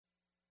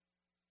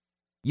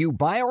You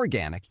buy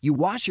organic, you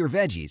wash your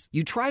veggies,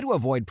 you try to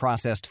avoid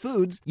processed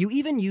foods, you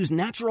even use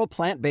natural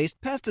plant-based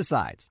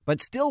pesticides,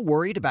 but still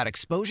worried about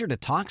exposure to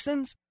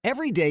toxins?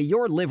 Every day,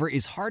 your liver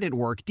is hard at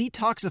work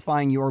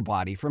detoxifying your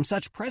body from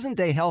such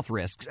present-day health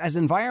risks as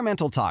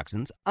environmental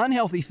toxins,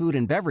 unhealthy food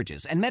and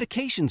beverages, and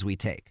medications we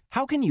take.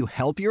 How can you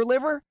help your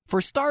liver?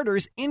 For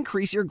starters,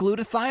 increase your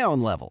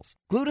glutathione levels.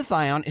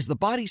 Glutathione is the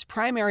body's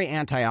primary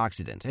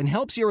antioxidant and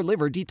helps your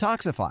liver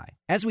detoxify.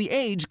 As we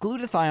age,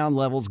 glutathione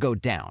levels go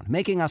down,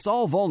 making us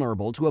all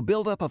vulnerable to a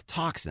buildup of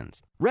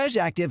toxins.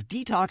 RegActive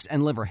Detox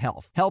and Liver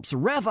Health helps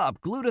rev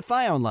up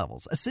glutathione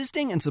levels,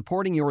 assisting and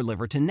supporting your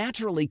liver to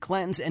naturally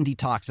cleanse and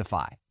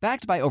detoxify.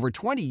 Backed by over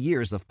 20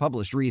 years of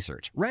published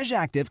research,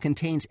 RegActive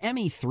contains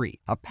ME3,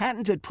 a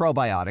patented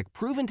probiotic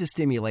proven to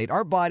stimulate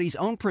our body's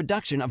own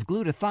production of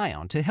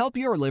glutathione to help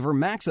your liver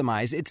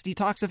maximize its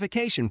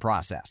detoxification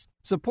process.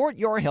 Support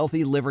your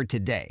healthy liver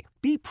today.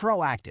 Be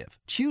proactive.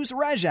 Choose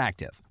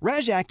RegActive.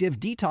 RegActive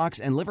Detox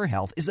and Liver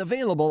Health is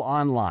available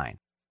online.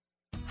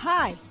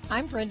 Hi,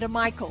 I'm Brenda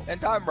Michaels.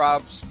 And I'm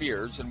Rob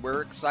Spears, and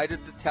we're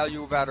excited to tell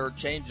you about our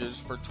changes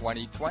for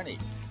 2020.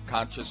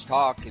 Conscious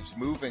Talk is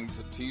moving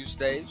to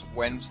Tuesdays,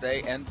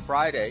 Wednesday, and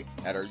Friday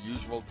at our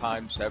usual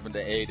time, 7 to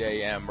 8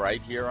 a.m.,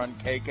 right here on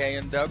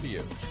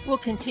KKNW. We'll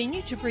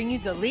continue to bring you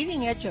the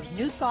leading edge of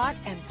new thought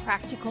and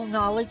practical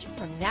knowledge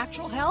from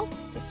natural health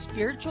to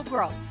spiritual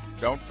growth.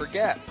 Don't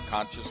forget,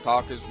 Conscious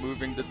Talk is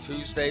moving to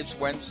Tuesdays,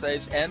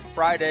 Wednesdays, and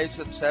Fridays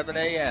at 7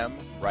 a.m.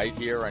 right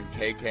here on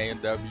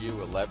KKNW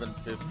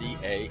 1150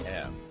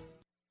 a.m.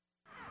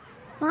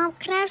 Mom,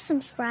 can I have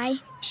some spray?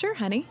 Sure,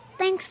 honey.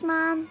 Thanks,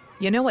 Mom.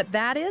 You know what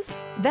that is?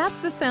 That's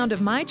the sound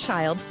of my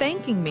child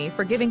thanking me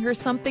for giving her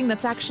something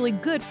that's actually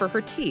good for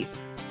her teeth.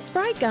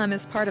 Spry Gum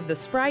is part of the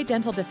Spry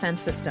Dental Defense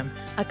System,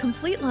 a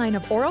complete line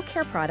of oral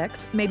care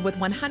products made with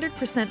 100%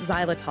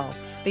 xylitol,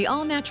 the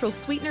all-natural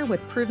sweetener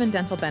with proven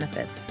dental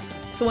benefits.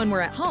 So when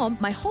we're at home,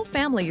 my whole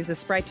family uses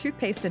Spry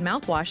toothpaste and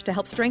mouthwash to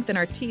help strengthen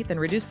our teeth and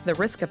reduce the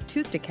risk of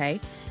tooth decay.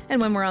 And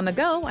when we're on the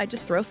go, I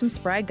just throw some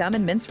Spry gum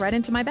and mints right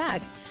into my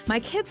bag. My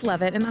kids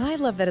love it, and I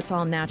love that it's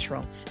all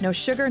natural. No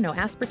sugar, no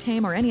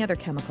aspartame, or any other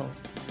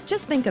chemicals.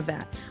 Just think of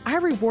that. I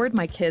reward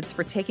my kids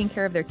for taking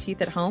care of their teeth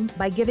at home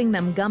by giving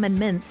them gum and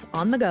mints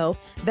on the go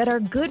that are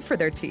good for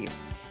their teeth.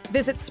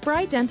 Visit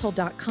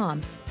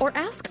sprydental.com or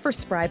ask for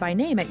Spry by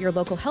name at your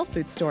local health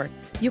food store.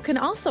 You can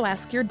also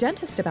ask your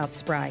dentist about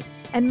Spry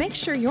and make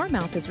sure your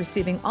mouth is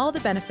receiving all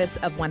the benefits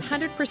of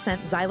 100%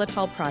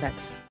 xylitol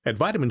products. At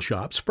Vitamin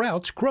Shoppe,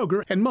 Sprouts,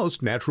 Kroger, and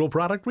most natural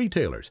product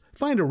retailers.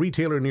 Find a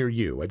retailer near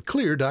you at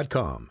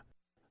clear.com.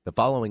 The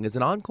following is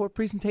an encore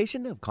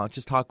presentation of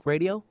Conscious Talk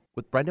Radio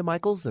with Brenda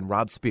Michaels and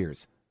Rob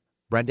Spears.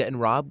 Brenda and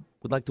Rob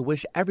would like to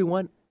wish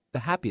everyone the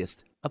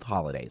happiest of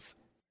holidays.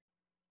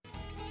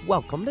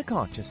 Welcome to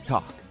Conscious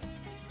Talk,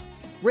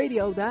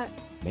 radio that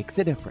makes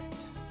a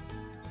difference.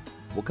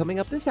 Well, coming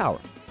up this hour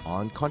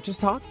on Conscious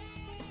Talk,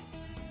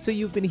 so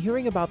you've been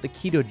hearing about the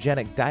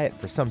ketogenic diet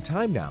for some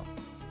time now.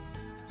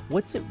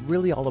 What's it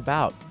really all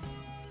about?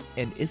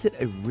 And is it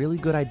a really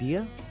good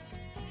idea?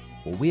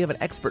 Well, we have an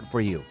expert for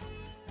you.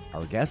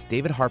 Our guest,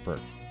 David Harper,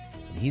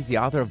 and he's the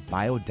author of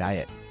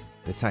BioDiet,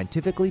 the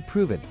scientifically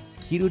proven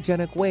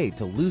ketogenic way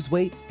to lose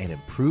weight and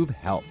improve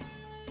health.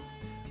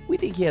 We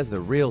think he has the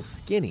real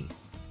skinny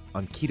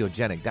on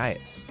ketogenic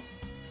diets.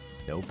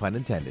 No pun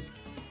intended.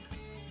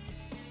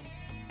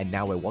 And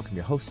now I welcome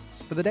your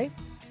hosts for the day,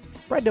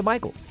 Brenda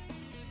Michaels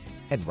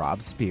and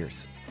Rob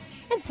Spears.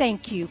 And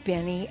thank you,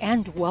 Benny,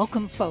 and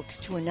welcome, folks,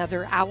 to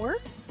another hour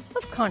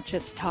of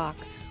Conscious Talk,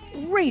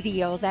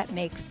 radio that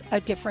makes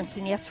a difference.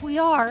 And yes, we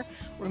are.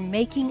 We're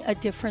making a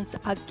difference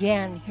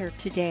again here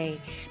today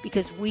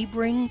because we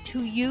bring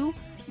to you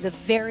the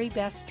very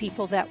best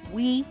people that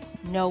we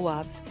know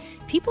of,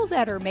 people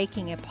that are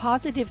making a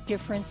positive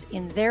difference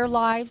in their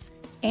lives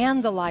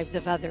and the lives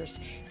of others,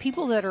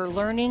 people that are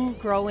learning,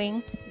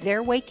 growing,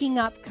 they're waking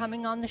up,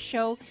 coming on the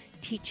show,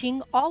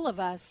 teaching all of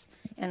us.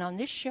 And on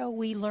this show,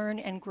 we learn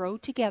and grow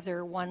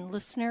together, one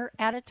listener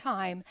at a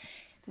time.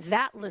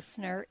 That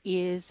listener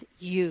is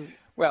you.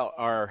 Well,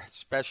 our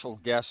special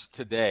guest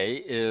today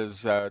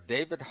is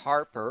David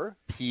Harper,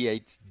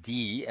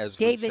 Ph.D., as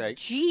David we say.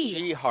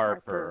 G.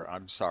 Harper.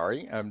 I'm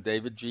sorry.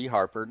 David G.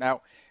 Harper.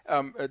 Now,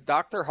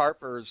 Dr.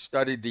 Harper has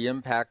studied the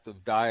impact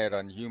of diet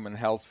on human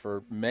health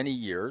for many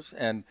years,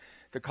 and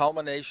the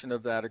culmination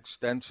of that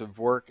extensive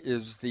work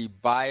is the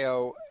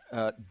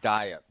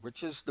BioDiet,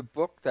 which is the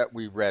book that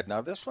we read.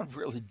 Now, this one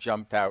really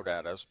jumped out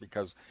at us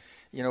because,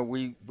 you know,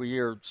 we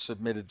are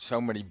submitted so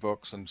many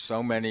books and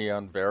so many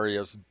on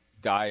various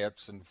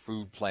diets and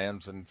food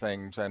plans and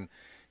things, and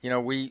you know,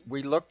 we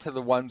look to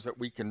the ones that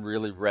we can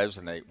really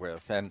resonate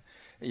with. And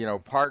you know,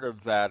 part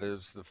of that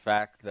is the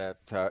fact that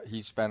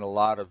he spent a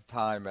lot of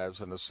time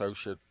as an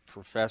associate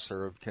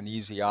professor of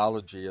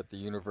kinesiology at the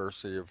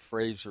University of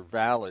Fraser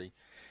Valley,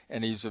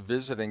 and he's a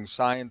visiting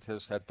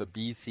scientist at the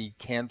BC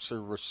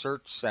Cancer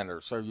Research Center.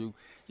 So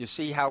you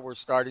see how we're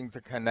starting to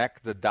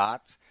connect the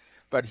dots.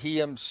 But he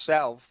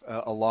himself,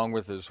 along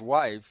with his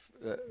wife,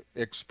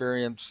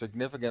 experienced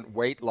significant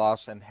weight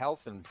loss and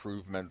health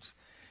improvements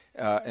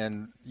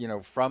And,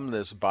 from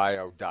this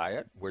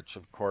BioDiet, which,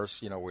 of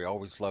course, we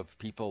always love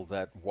people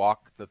that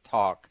walk the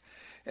talk.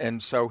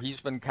 And so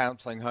he's been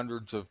counseling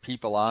hundreds of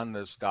people on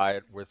this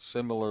diet with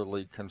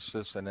similarly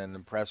consistent and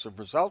impressive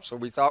results. So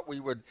we thought we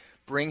would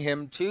bring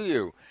him to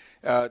you.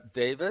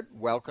 David,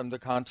 welcome to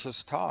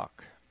Conscious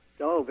Talk.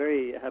 Oh,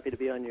 very happy to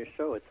be on your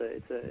show.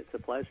 It's a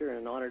pleasure and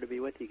an honor to be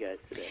with you guys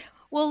today.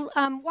 Well,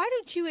 why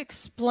don't you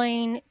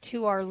explain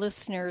to our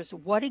listeners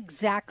what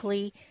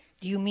exactly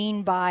do you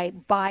mean by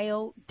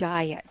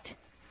BioDiet?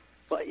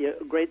 Well, yeah,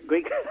 great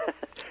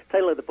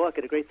title of the book,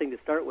 and a great thing to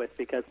start with,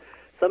 because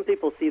some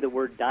people see the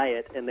word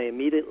diet and they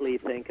immediately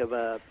think of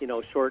a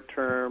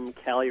short-term,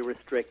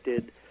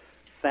 calorie-restricted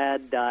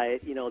fad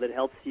diet, that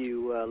helps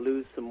you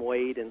lose some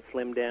weight and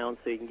slim down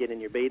so you can get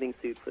in your bathing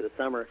suit for the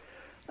summer.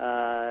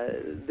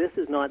 This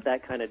is not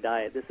that kind of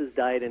diet. This is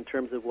diet in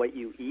terms of what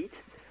you eat,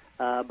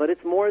 but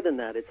it's more than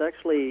that. It's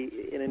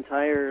actually an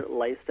entire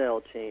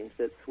lifestyle change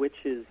that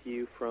switches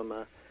you from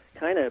a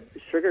kind of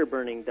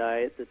sugar-burning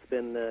diet that's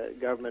been the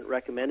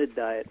government-recommended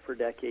diet for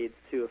decades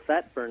to a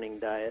fat-burning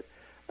diet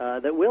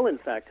that will, in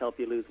fact, help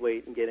you lose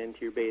weight and get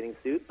into your bathing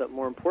suit, but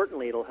more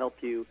importantly, it'll help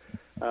you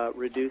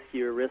reduce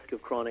your risk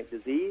of chronic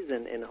disease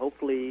and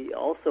hopefully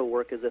also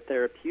work as a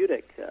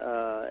therapeutic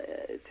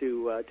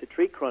to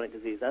treat chronic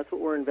disease. That's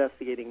what we're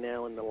investigating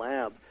now in the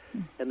lab.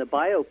 And the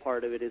bio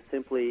part of it is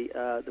simply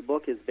the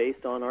book is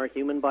based on our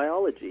human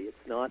biology.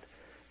 It's not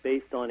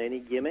based on any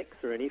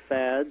gimmicks or any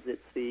fads.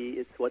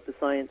 It's what the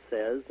science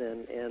says,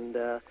 and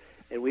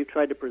we've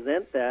tried to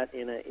present that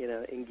in a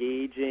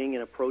engaging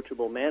and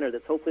approachable manner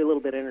that's hopefully a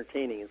little bit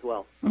entertaining as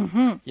well.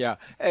 Mm-hmm. Yeah.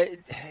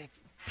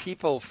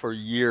 People for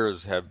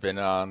years have been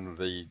on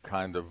the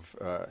kind of,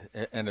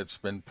 and it's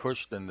been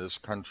pushed in this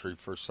country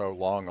for so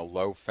long, a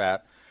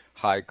low-fat,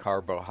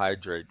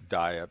 high-carbohydrate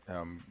diet,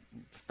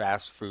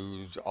 fast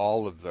foods,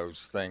 all of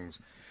those things.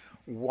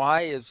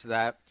 Why is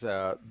that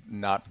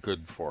not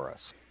good for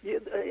us? Yeah,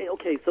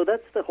 okay, so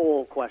that's the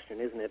whole question,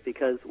 isn't it?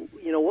 Because,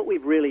 what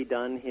we've really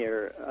done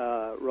here,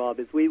 Rob,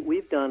 is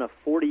we've done a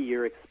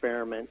 40-year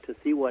experiment to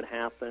see what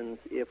happens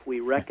if we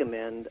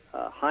recommend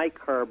a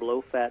high-carb,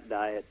 low-fat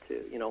diet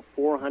to,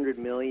 400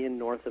 million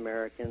North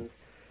Americans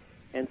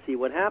and see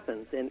what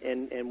happens.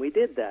 And we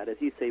did that. As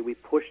you say, we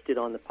pushed it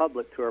on the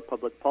public through our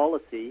public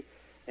policy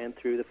and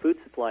through the food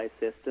supply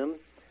system,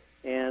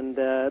 and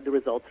the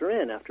results are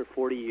in. After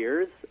 40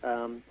 years,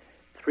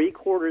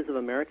 3/4 of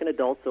American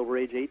adults over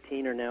age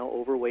 18 are now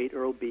overweight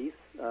or obese.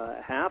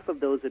 Half of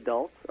those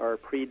adults are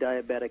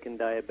pre-diabetic and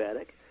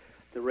diabetic.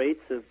 The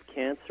rates of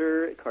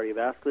cancer,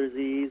 cardiovascular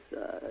disease,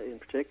 in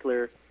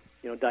particular,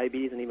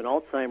 diabetes and even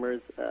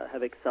Alzheimer's,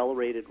 have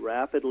accelerated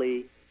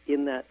rapidly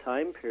in that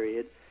time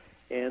period.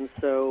 And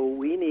so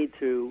we need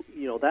to,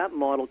 that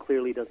model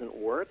clearly doesn't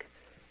work.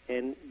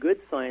 And good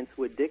science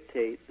would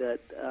dictate that,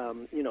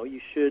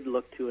 you should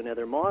look to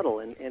another model.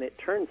 And it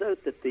turns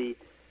out that the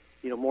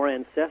more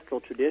ancestral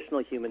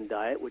traditional human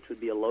diet, which would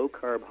be a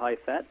low-carb,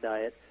 high-fat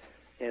diet,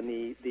 and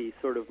the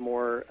sort of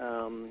more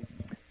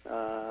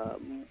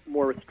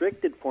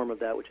restricted form of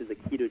that, which is a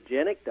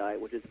ketogenic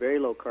diet, which is very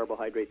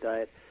low-carbohydrate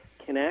diet,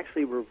 can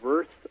actually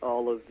reverse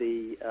all of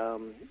the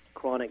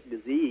chronic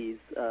disease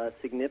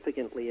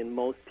significantly in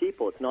most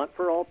people. It's not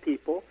for all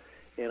people,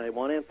 and I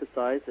want to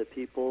emphasize that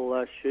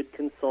people should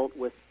consult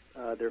with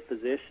their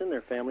physician,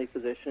 their family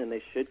physician, and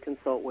they should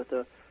consult with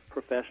a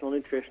professional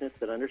nutritionist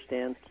that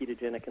understands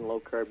ketogenic and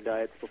low-carb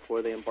diets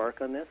before they embark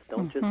on this.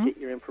 Don't just get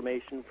your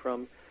information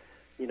from,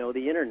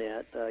 the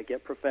internet.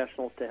 Get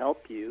professionals to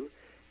help you.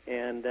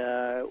 And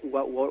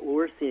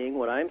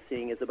what I'm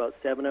seeing is about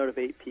 7 out of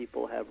 8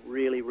 people have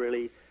really,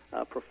 really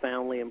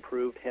profoundly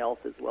improved health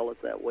as well as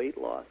that weight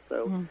loss.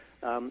 So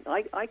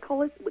I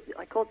call it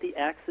the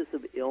axis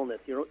of illness.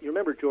 You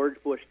remember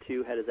George Bush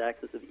too had his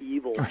axis of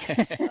evil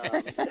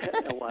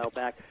a while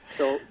back.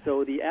 So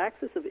the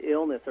axis of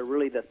illness are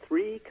really the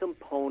 3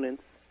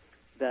 components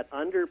that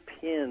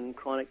underpin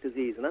chronic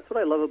disease, and that's what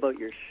I love about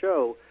your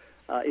show.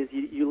 Is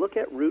you look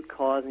at root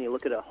cause and you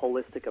look at a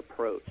holistic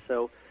approach.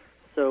 So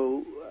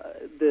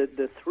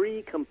the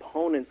 3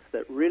 components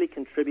that really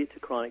contribute to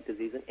chronic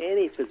disease, and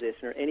any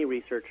physician or any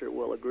researcher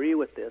will agree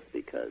with this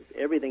because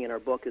everything in our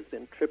book has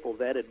been triple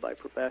vetted by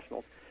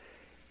professionals,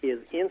 is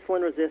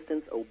insulin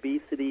resistance,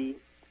 obesity,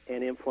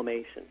 and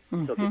inflammation.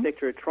 So if you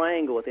picture a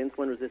triangle with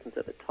insulin resistance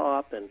at the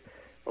top and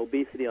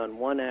obesity on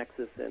one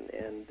axis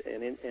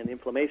and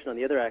inflammation on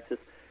the other axis,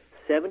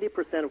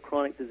 70% of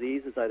chronic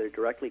disease is either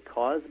directly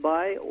caused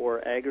by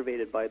or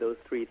aggravated by those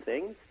 3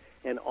 things.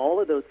 And all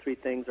of those 3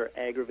 things are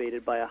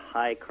aggravated by a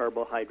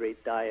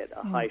high-carbohydrate diet,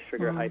 a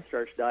high-sugar,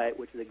 high-starch diet,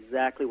 which is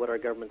exactly what our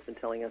government's been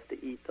telling us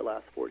to eat the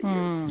last 40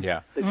 years.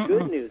 Yeah. The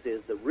good news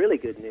is, the really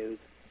good news,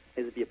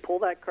 is if you pull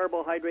that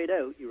carbohydrate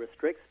out, you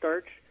restrict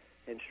starch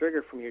and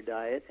sugar from your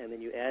diet, and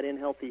then you add in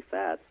healthy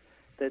fats,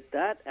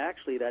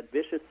 that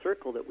vicious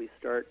circle that we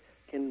start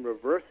can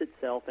reverse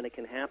itself, and it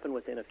can happen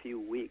within a few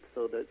weeks.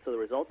 So the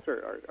results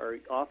are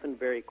often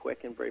very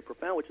quick and very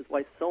profound, which is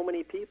why so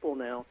many people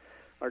now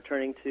are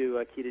turning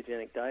to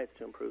ketogenic diets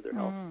to improve their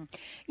health.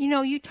 You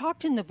know, you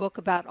talked in the book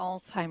about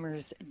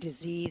Alzheimer's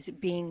disease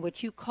being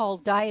what you call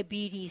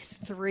diabetes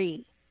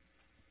 3.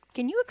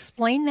 Can you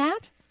explain that?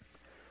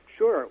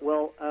 Sure.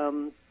 Well,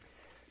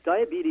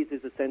 diabetes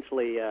is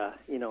essentially, a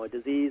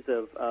disease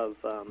of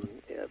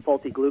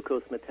faulty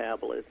glucose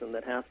metabolism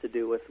that has to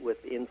do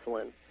with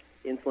insulin.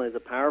 Insulin is a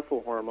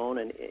powerful hormone,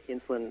 and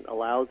insulin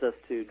allows us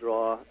to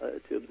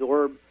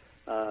absorb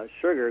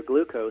sugar,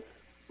 glucose,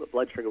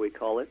 blood sugar we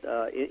call it,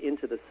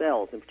 into the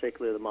cells, in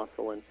particular the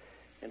muscle and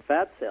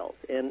fat cells.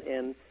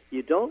 And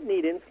you don't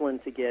need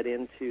insulin to get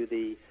into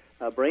the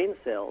brain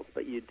cells,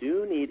 but you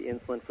do need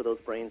insulin for those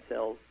brain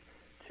cells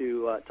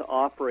to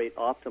operate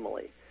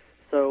optimally.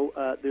 So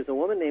there's a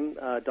woman named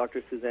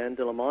Dr. Suzanne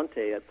de la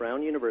Monte at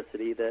Brown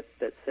University that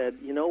said,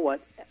 you know what,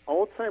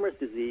 Alzheimer's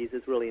disease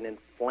is really an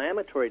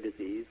inflammatory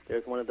disease.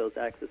 There's one of those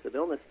axis of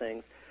illness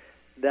things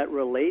that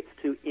relates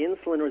to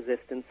insulin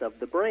resistance of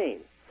the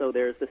brain. So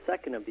there's the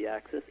second of the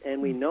axis,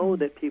 and we know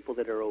that people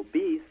that are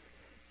obese,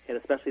 and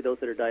especially those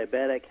that are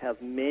diabetic,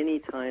 have many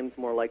times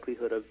more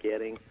likelihood of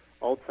getting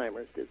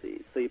Alzheimer's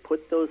disease. So you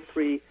put those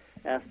three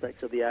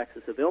aspects of the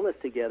axis of illness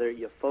together,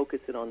 you focus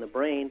it on the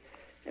brain,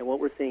 and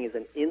what we're seeing is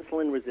an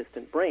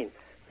insulin-resistant brain.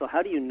 So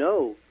how do you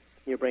know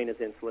your brain is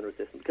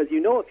insulin-resistant? Because you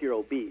know if you're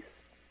obese,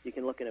 you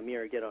can look in a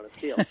mirror and get on a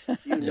scale.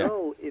 You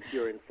know if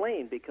you're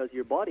inflamed because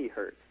your body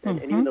hurts.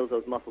 And even though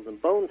those muscles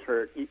and bones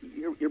hurt,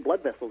 your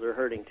blood vessels are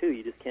hurting too.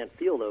 You just can't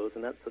feel those,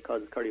 and that's what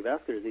causes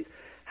cardiovascular disease.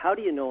 How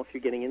do you know if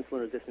you're getting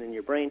insulin-resistant in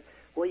your brain?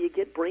 Well, you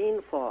get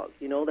brain fog,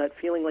 that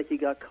feeling like you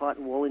got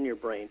cotton wool in your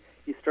brain.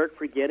 You start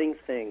forgetting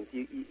things.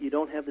 You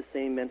don't have the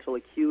same mental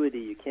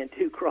acuity. You can't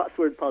do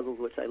crossword puzzles,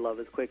 which I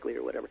love, as quickly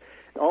or whatever.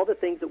 All the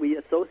things that we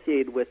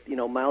associate with,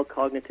 mild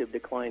cognitive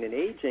decline and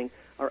aging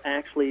are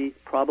actually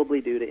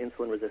probably due to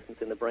insulin resistance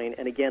in the brain.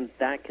 And again,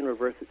 that can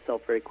reverse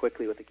itself very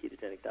quickly with a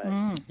ketogenic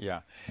diet.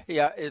 Yeah.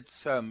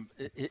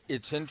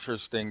 It's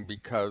interesting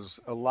because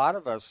a lot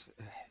of us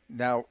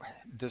now,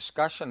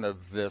 discussion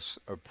of this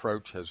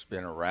approach has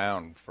been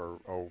around for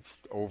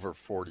over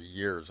 40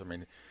 years. I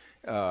mean,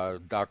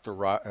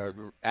 Dr.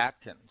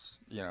 Atkins,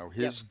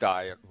 his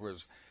diet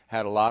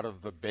had a lot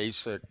of the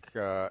basic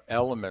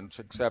elements,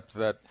 except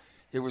that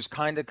it was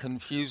kind of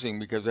confusing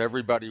because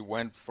everybody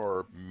went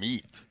for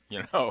meat.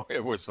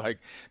 It was like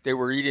they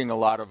were eating a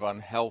lot of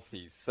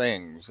unhealthy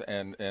things,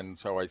 and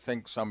so I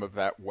think some of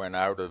that went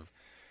out of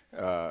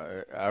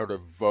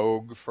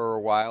vogue for a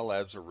while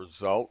as a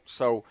result.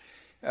 So,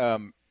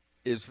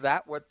 is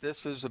that what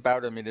this is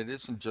about? I mean, it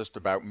isn't just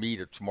about meat;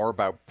 it's more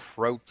about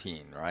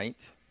protein, right?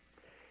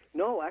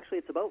 No, actually,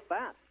 it's about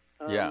fat.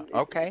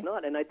 Okay. It's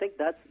not, and I think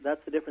that's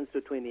the difference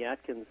between the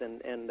Atkins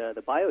and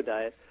the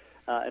BioDiet.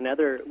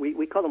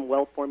 We call them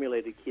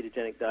well-formulated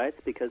ketogenic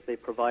diets because they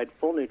provide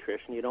full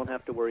nutrition. You don't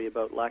have to worry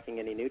about lacking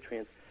any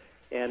nutrients.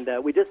 And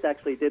we just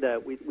actually did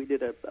a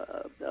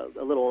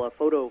little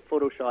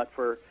photo shot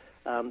for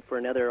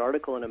another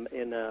article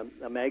in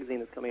a magazine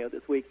that's coming out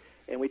this week.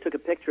 And we took a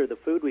picture of the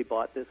food we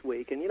bought this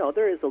week. And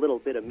there is a little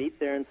bit of meat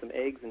there and some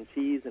eggs and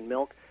cheese and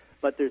milk.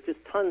 But there's just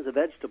tons of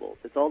vegetables.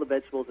 It's all the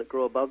vegetables that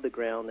grow above the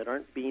ground that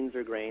aren't beans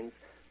or grains.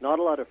 Not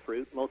a lot of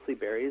fruit, mostly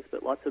berries,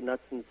 but lots of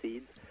nuts and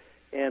seeds.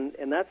 And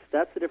that's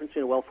the difference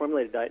between a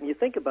well-formulated diet. And you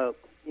think about,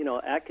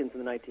 Atkins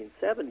in the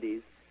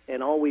 1970s,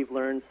 and all we've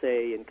learned,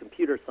 say, in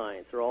computer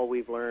science, or all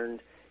we've learned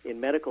in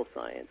medical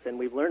science, and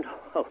we've learned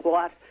a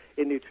lot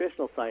in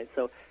nutritional science.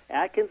 So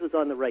Atkins was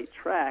on the right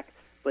track,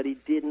 but he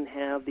didn't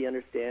have the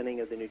understanding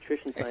of the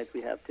nutrition science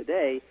we have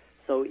today.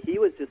 So he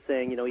was just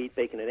saying, eat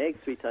bacon and eggs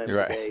 3 times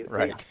a day.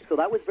 Right. So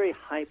that was very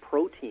high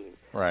protein.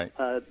 Right.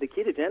 The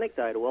ketogenic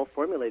diet, a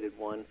well-formulated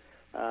one,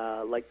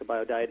 like the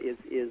BioDiet,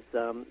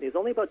 is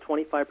only about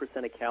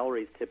 25% of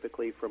calories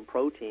typically from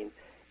protein,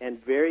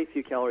 and very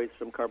few calories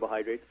from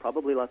carbohydrates,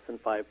 probably less than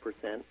 5%.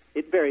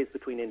 It varies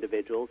between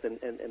individuals, and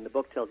the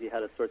book tells you how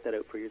to sort that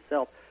out for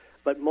yourself.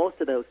 But most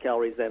of those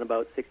calories, then,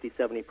 about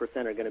 60-70%,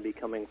 are going to be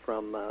coming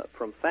from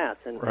fats.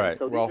 Right.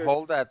 So well,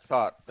 hold that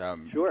thought,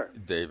 sure,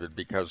 David,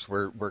 because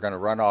we're going to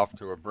run off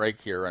to a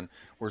break here, and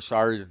we're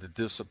sorry to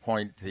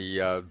disappoint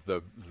the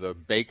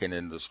bacon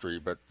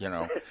industry, but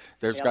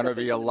there's going to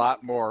be a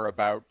lot more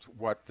about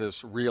what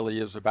this really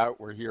is about.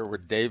 We're here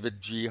with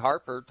David G.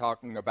 Harper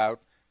talking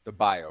about the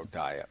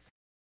BioDiet.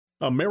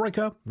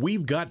 America,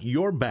 we've got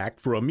your back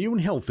for immune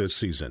health this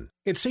season.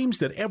 It seems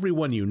that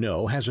everyone you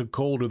know has a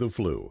cold or the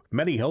flu.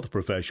 Many health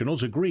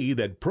professionals agree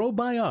that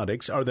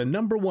probiotics are the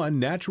 #1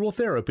 natural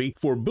therapy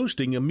for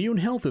boosting immune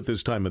health at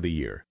this time of the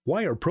year.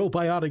 Why are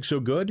probiotics so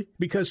good?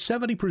 Because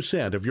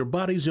 70% of your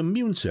body's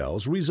immune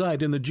cells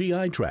reside in the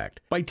GI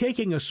tract. By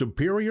taking a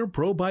superior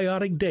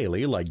probiotic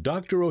daily like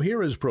Dr.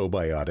 Ohhira's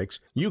probiotics,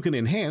 you can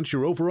enhance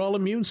your overall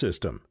immune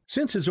system.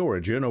 Since its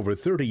origin over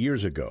 30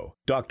 years ago,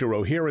 Dr.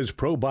 Ohhira's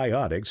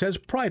probiotics has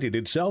prided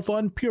itself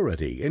on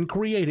purity in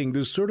creating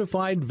the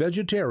certified vegetable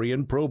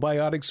vegetarian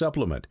probiotic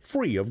supplement,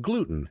 free of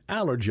gluten,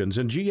 allergens,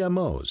 and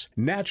GMOs.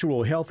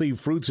 Natural healthy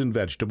fruits and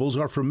vegetables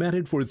are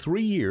fermented for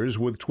 3 years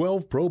with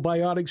 12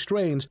 probiotic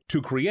strains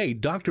to create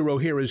Dr.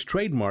 O'Hara's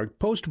trademark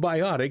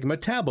postbiotic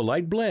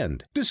metabolite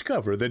blend.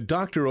 Discover the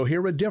Dr.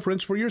 O'Hara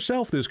difference for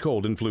yourself this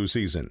cold and flu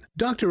season.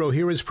 Dr.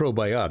 O'Hara's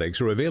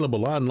probiotics are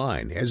available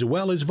online as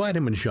well as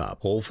Vitamin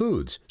Shop, Whole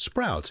Foods,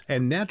 Sprouts,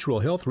 and natural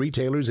health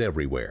retailers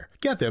everywhere.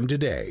 Get them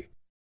today.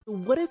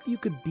 What if you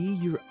could be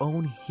your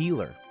own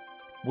healer?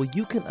 Well,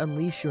 you can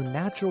unleash your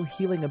natural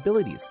healing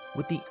abilities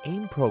with the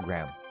AIM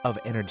program of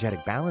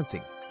energetic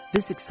balancing.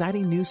 This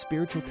exciting new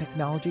spiritual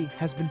technology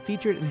has been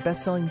featured in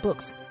best-selling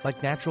books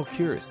like Natural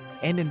Cures,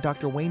 and in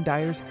Dr. Wayne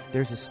Dyer's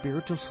There's a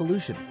Spiritual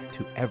Solution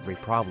to Every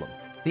Problem.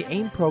 The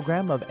AIM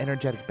program of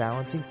energetic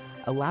balancing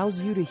allows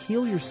you to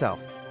heal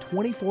yourself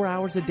 24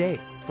 hours a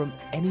day from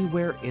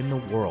anywhere in the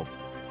world.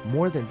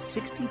 More than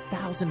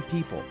 60,000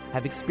 people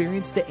have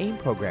experienced the AIM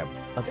program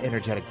of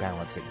energetic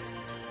balancing.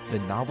 The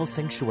novel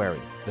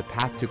Sanctuary, The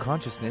Path to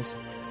Consciousness,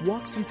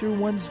 walks you through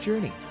one's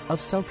journey of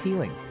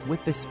self-healing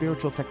with the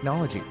spiritual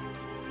technology.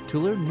 To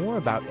learn more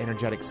about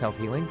energetic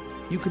self-healing,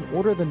 you can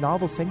order the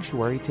novel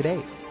Sanctuary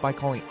today by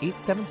calling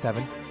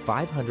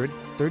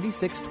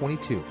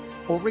 877-500-3622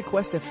 or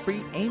request a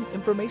free AIM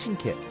information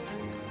kit.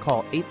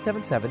 Call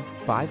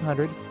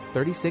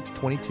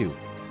 877-500-3622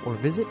 or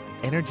visit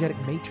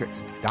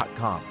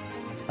energeticmatrix.com.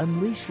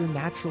 Unleash your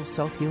natural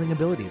self-healing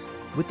abilities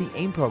with the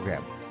AIM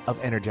program of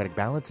energetic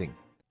balancing.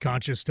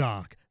 Conscious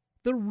Talk,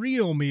 the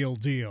real meal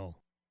deal.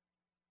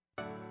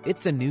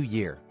 It's a new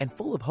year and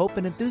full of hope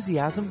and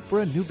enthusiasm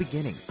for a new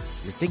beginning.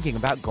 You're thinking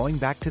about going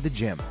back to the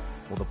gym.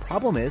 Well, the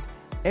problem is,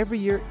 every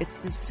year it's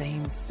the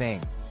same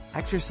thing.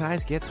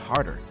 Exercise gets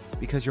harder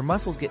because your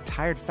muscles get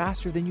tired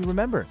faster than you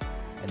remember.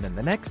 And then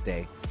the next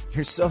day,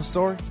 you're so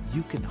sore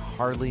you can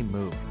hardly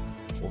move.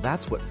 Well,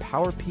 that's what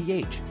Power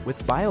pH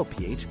with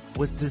BioPH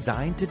was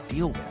designed to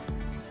deal with.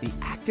 The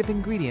active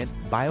ingredient,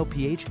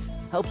 BioPH,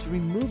 helps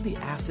remove the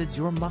acids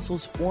your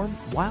muscles form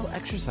while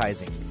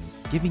exercising,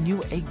 giving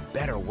you a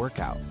better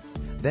workout.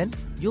 Then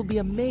you'll be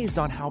amazed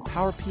on how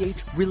Power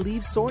pH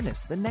relieves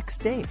soreness the next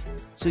day,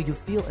 so you'll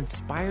feel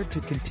inspired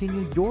to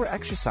continue your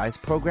exercise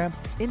program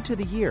into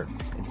the year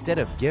instead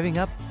of giving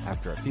up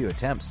after a few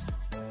attempts.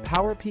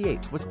 Power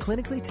pH was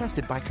clinically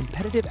tested by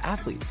competitive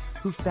athletes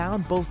who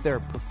found both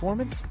their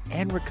performance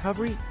and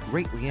recovery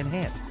greatly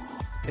enhanced.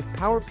 If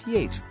Power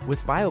pH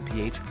with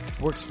BioPH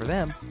works for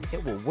them,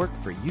 it will work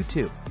for you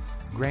too.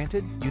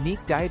 Granted unique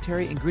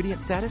dietary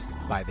ingredient status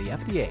by the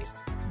FDA.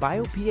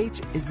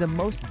 BioPH is the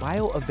most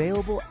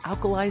bioavailable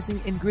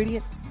alkalizing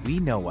ingredient we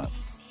know of.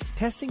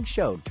 Testing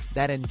showed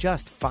that in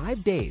just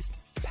 5 days,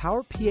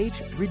 Power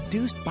pH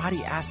reduced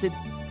body acid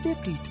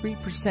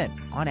 53%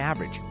 on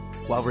average,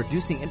 while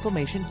reducing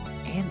inflammation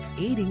and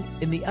aiding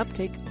in the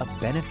uptake of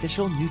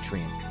beneficial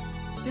nutrients.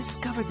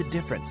 Discover the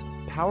difference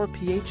Power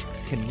pH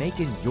can make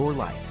in your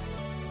life.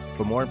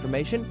 For more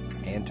information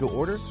and to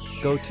order,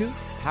 go to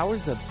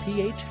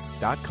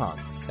powersofph.com.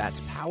 That's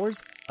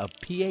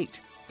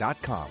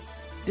powersofph.com.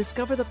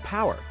 Discover the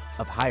power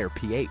of higher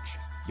pH.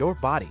 Your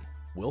body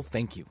will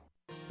thank you.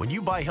 When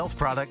you buy health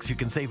products, you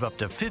can save up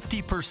to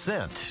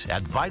 50%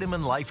 at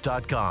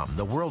VitaminLife.com,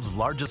 the world's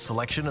largest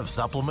selection of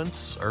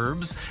supplements,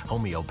 herbs,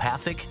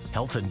 homeopathic,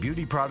 health and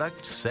beauty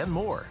products, and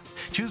more.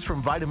 Choose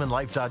from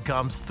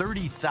VitaminLife.com's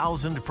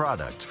 30,000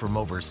 products from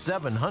over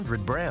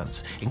 700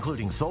 brands,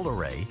 including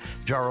Solaray,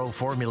 Jarrow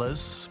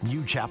Formulas,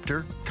 New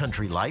Chapter,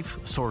 Country Life,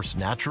 Source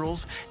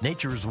Naturals,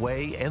 Nature's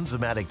Way,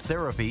 Enzymatic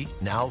Therapy,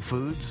 Now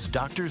Foods,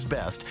 Doctor's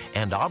Best,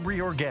 and Aubrey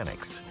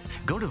Organics.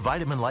 Go to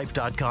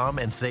VitaminLife.com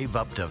and save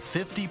up to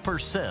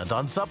 50%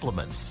 on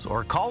supplements,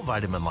 or call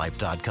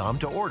VitaminLife.com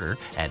to order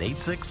at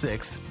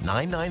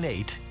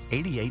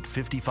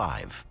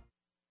 866-998-8855.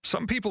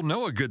 Some people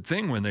know a good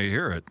thing when they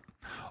hear it.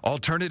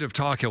 Alternative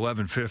Talk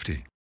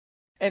 1150.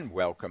 And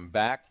welcome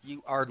back.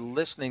 You are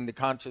listening to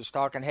Conscious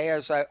Talk. And hey,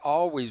 as I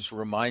always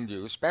remind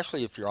you,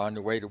 especially if you're on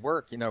your way to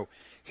work,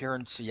 here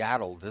in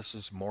Seattle, this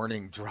is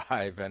morning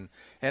drive, and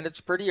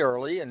it's pretty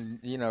early, and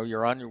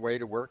you're on your way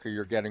to work or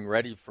you're getting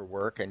ready for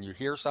work, and you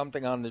hear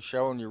something on the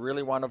show and you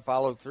really want to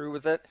follow through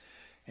with it,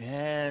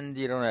 and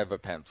you don't have a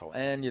pencil,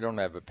 and you don't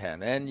have a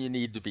pen, and you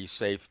need to be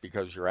safe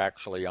because you're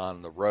actually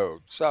on the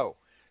road. So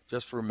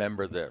just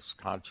remember this,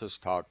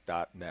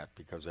 conscioustalk.net,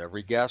 because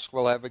every guest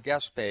will have a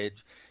guest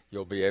page.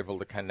 You'll be able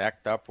to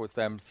connect up with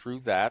them through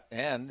that,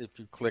 and if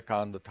you click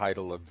on the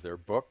title of their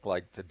book,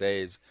 like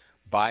today's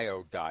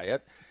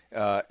BioDiet,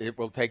 it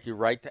will take you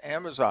right to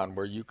Amazon,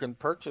 where you can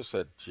purchase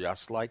it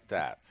just like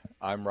that.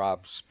 I'm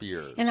Rob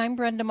Spears. And I'm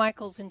Brenda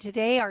Michaels, and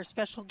today our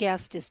special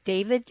guest is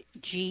David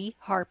G.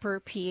 Harper,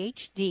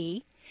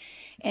 Ph.D.,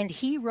 And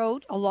he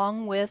wrote,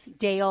 along with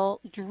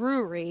Dale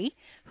Drury,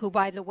 who,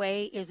 by the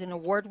way, is an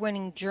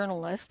award-winning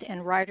journalist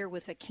and writer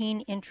with a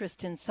keen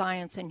interest in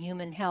science and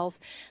human health,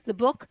 the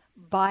book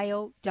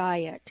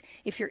BioDiet.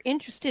 If you're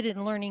interested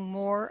in learning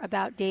more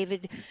about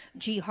David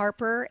G.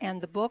 Harper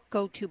and the book,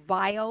 go to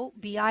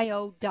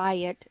biodiet.org.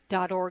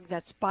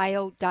 That's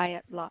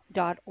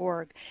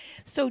biodiet.org.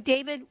 So,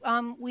 David,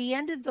 we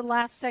ended the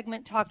last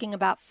segment talking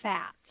about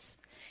fats.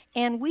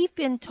 And we've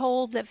been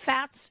told that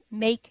fats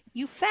make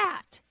you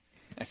fat.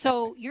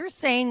 So you're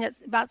saying that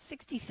about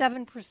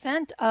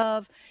 67%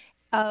 of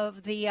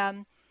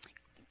the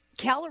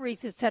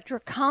calories, et cetera,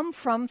 come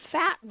from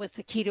fat with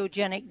the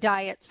ketogenic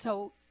diet.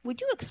 So would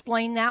you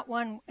explain that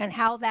one and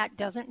how that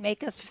doesn't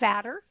make us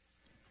fatter?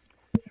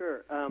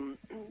 Sure.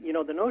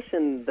 The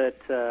notion that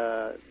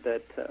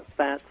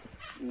fats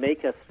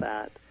make us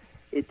fat,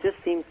 it just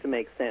seems to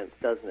make sense,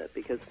 doesn't it?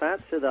 Because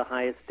fats are the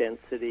highest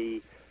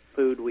density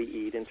food we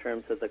eat in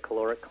terms of the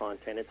caloric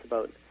content. It's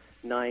about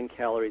 9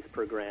 calories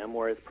per gram,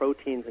 whereas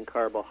proteins and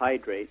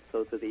carbohydrates,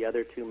 those are the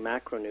other two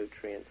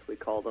macronutrients, we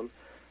call them,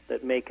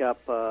 that make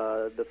up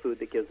the food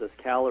that gives us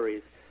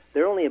calories,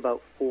 they're only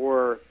about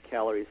 4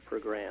 calories per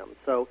gram.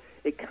 So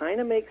it kind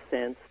of makes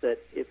sense that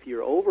if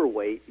you're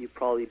overweight, you've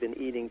probably been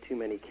eating too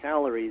many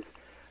calories,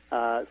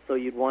 so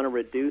you'd want to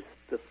reduce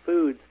the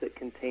foods that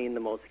contain the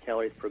most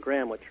calories per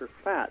gram, which are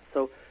fat.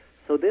 So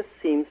this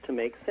seems to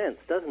make sense,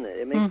 doesn't it?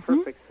 It makes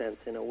perfect sense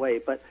in a way.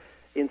 But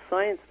in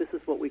science, this is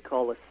what we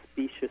call a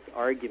specious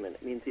argument.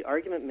 It means the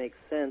argument makes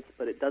sense,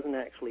 but it doesn't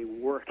actually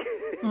work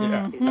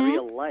in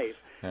real life.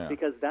 Yeah.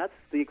 Because that's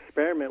the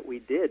experiment we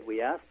did.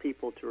 We asked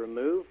people to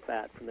remove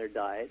fat from their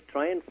diet,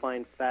 try and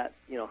find fat,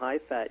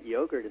 high-fat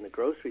yogurt in the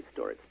grocery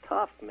store. It's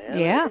tough, man.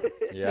 Yeah.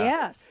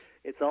 Yes.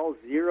 It's all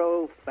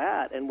zero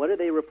fat. And what are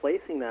they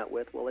replacing that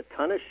with? Well, a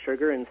ton of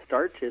sugar and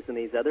starches and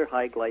these other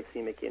high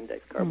glycemic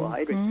index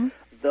carbohydrates.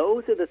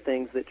 Those are the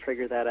things that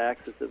trigger that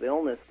axis of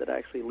illness that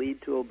actually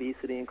lead to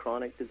obesity and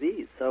chronic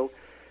disease. So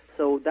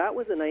that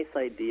was a nice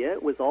idea.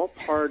 It was all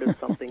part of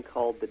something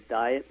called the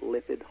diet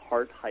lipid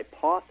heart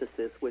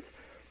hypothesis, which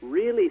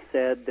really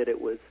said that it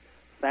was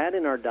fat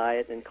in our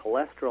diet and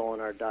cholesterol in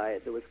our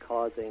diet that was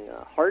causing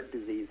heart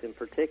disease in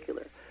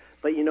particular.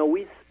 But,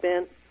 we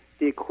spent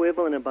the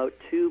equivalent of about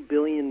 $2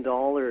 billion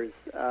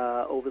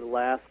over the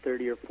last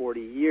 30 or 40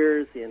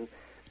 years in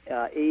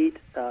 8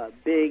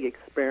 big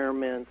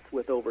experiments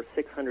with over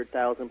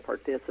 600,000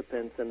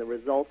 participants, and the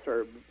results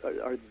are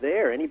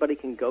there. Anybody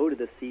can go to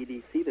the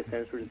CDC, the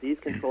Centers for Disease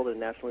Control, the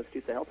National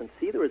Institutes of Health, and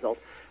see the results.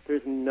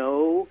 There's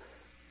no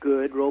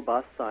good,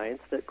 robust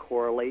science that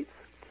correlates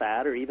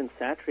fat or even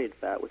saturated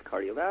fat with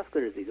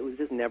cardiovascular disease. It was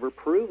just never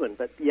proven,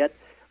 but yet,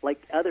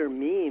 like other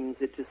memes,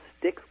 it just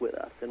sticks with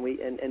us,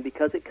 and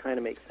because it kind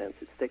of makes sense,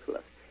 it sticks with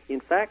us. In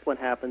fact, what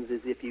happens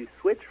is if you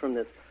switch from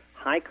this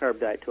high-carb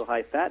diet to a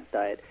high-fat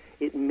diet,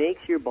 it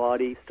makes your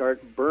body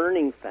start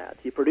burning fats.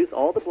 You produce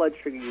all the blood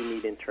sugar you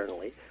need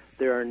internally.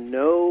 There are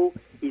no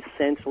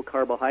essential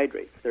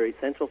carbohydrates. There are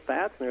essential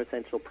fats and there are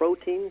essential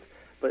proteins,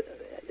 but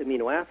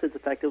amino acids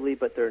effectively,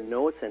 but there are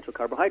no essential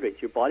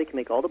carbohydrates. Your body can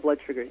make all the blood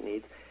sugar it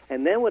needs,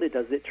 and then what it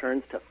does is it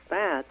turns to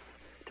fats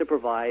to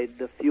provide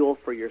the fuel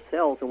for your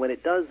cells, and when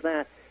it does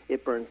that,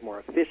 it burns more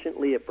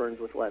efficiently, it burns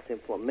with less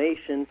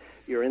inflammation,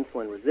 your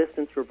insulin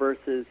resistance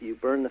reverses, you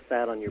burn the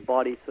fat on your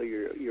body, so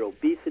your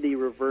obesity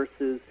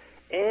reverses,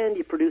 and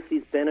you produce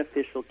these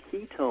beneficial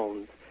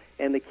ketones.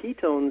 And the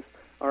ketones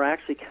are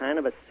actually kind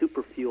of a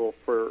super fuel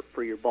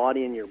for your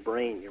body and your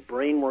brain. Your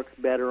brain works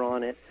better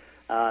on it.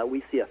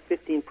 We see a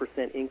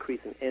 15%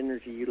 increase in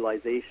energy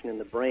utilization in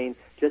the brain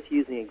just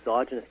using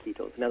exogenous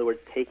ketones. In other words,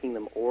 taking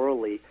them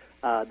orally,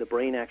 the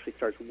brain actually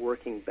starts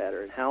working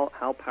better. And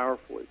how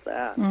powerful is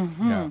that?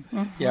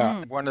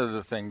 Yeah. One of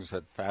the things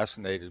that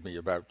fascinated me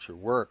about your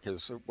work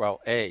is,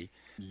 well,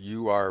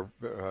 you are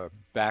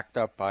backed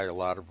up by a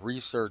lot of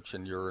research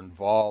and you're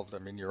involved. I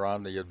mean, you're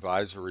on the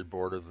advisory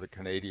board of the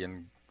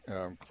Canadian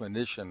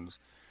Clinicians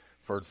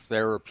for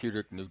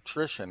Therapeutic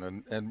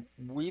Nutrition. And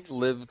we've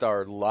lived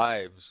our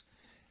lives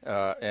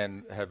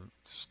and have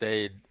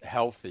stayed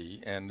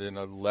healthy and in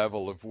a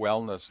level of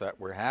wellness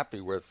that we're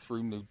happy with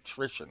through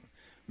nutrition,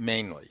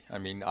 mainly. I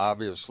mean,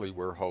 obviously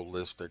we're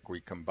holistic. We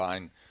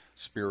combine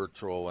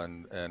spiritual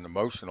and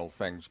emotional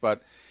things.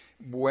 But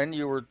when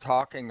you were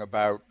talking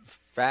about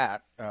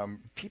fat,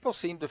 people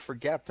seem to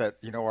forget that,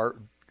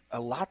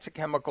 lots of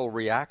chemical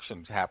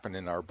reactions happen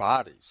in our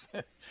bodies.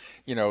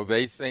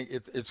 They think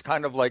it's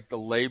kind of like the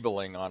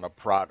labeling on a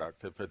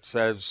product. If it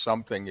says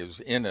something is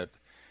in it,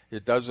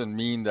 it doesn't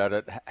mean that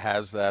it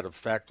has that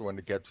effect when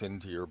it gets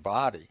into your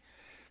body.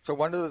 So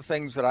one of the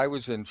things that I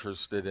was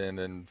interested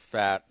in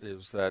fat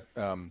is that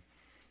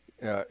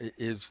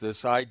is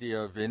this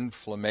idea of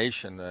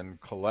inflammation and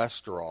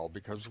cholesterol,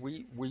 because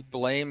we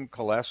blame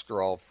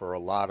cholesterol for a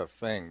lot of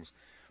things,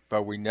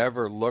 but we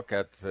never look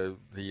at the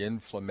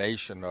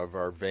inflammation of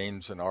our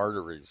veins and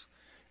arteries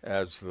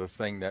as the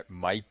thing that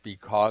might be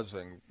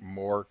causing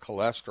more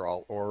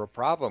cholesterol or a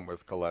problem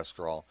with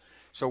cholesterol.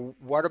 So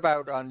what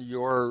about on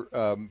your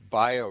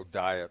bio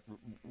diet?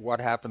 What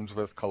happens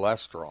with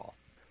cholesterol?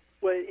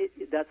 Well,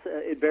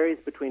 it varies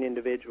between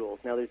individuals.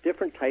 Now, there's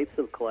different types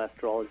of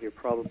cholesterol, as you're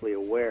probably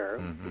aware.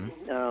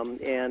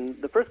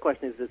 And the first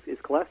question is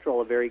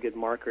cholesterol a very good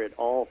marker at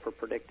all for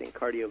predicting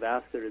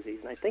cardiovascular disease?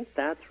 And I think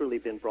that's really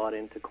been brought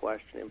into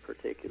question in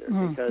particular,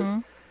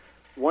 because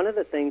one of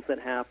the things that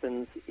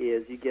happens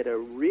is you get a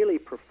really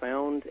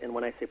profound, and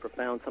when I say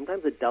profound,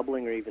 sometimes a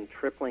doubling or even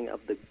tripling of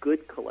the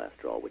good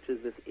cholesterol, which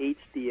is this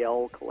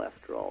HDL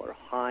cholesterol, or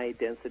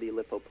high-density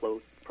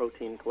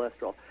lipoprotein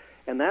cholesterol.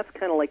 And that's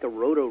kind of like a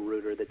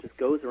roto-rooter that just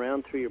goes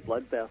around through your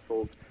blood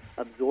vessels,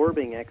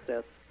 absorbing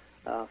excess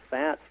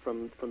fats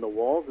from the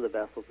walls of the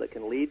vessels that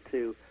can lead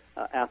to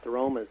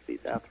atheromas, these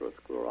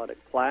atherosclerotic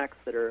plaques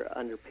that are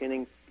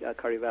underpinning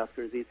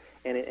cardiovascular disease,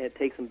 and it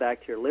takes them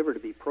back to your liver to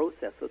be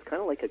processed. So it's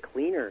kind of like a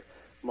cleaner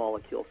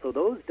molecule. So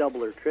those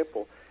double or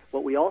triple.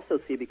 What we also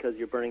see, because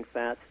you're burning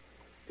fats,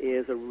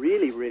 is a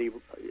really, really,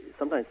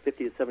 sometimes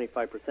 50 to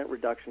 75%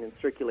 reduction in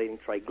circulating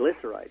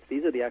triglycerides.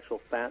 These are the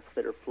actual fats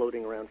that are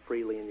floating around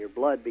freely in your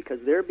blood because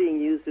they're being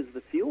used as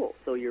the fuel.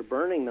 So you're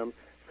burning them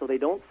so they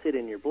don't sit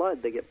in your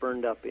blood. They get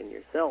burned up in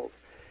your cells.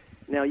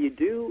 Now,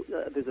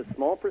 there's a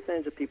small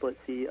percentage of people that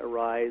see a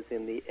rise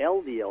in the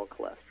LDL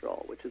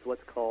cholesterol, which is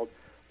what's called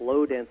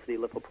low-density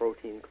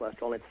lipoprotein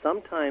cholesterol. And it's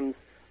sometimes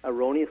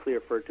erroneously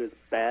referred to as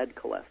bad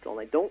cholesterol. And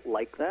I don't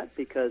like that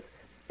because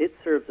it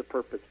serves a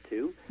purpose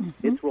too.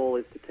 Its role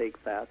is to take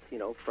fats,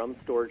 from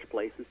storage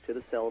places to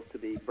the cells to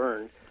be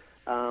burned.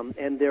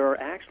 And there are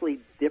actually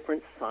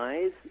different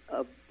size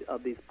of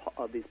these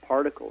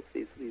particles,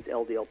 these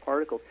LDL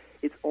particles.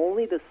 It's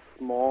only the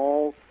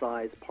small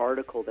size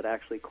particle that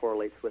actually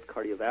correlates with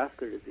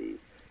cardiovascular disease.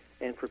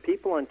 And for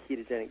people on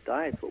ketogenic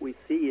diets, what we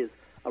see is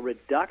a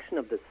reduction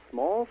of the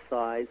small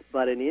size,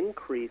 but an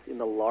increase in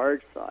the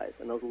large size.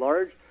 And those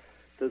large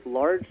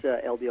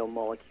LDL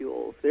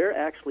molecules, they're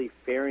actually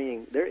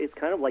varying. It's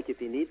kind of like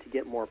if you need to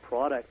get more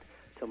product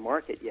to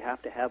market, you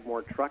have to have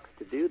more trucks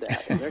to do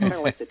that. And they're kind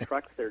of like the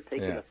trucks that are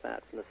taking the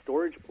fats from the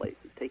storage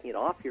places, taking it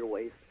off your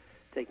waist,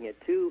 taking it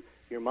to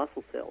your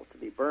muscle cells to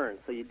be burned.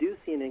 So you do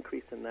see an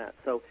increase in that.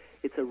 So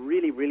it's a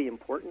really, really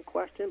important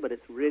question, but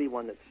it's really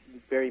one that's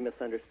very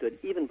misunderstood,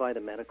 even by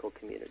the medical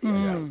community.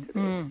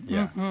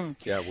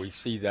 Yeah, we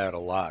see that a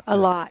lot. A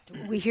lot.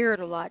 We hear it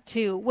a lot,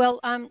 too.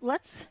 Well,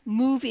 let's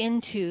move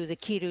into the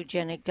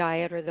ketogenic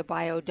diet or the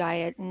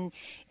BioDiet.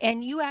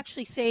 And you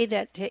actually say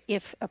that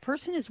if a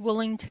person is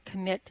willing to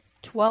commit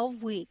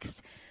 12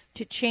 weeks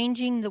to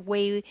changing the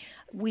way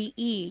we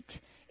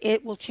eat,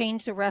 it will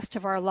change the rest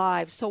of our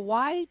lives. So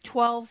why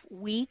 12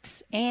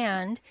 weeks,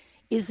 and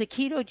is the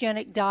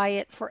ketogenic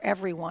diet for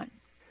everyone?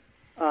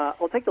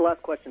 I'll take the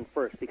last question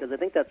first because I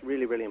think that's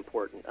really, really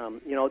important.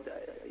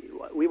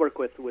 We work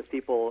with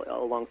people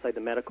alongside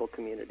the medical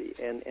community,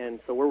 and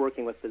so we're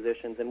working with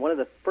physicians. And one of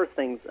the first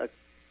things a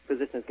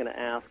physician is going to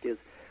ask is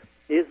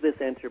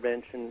this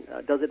intervention,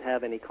 does it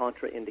have any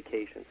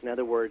contraindications? In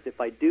other words, if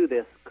I do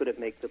this, could it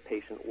make the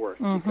patient worse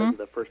because of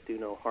the first do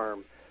no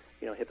harm,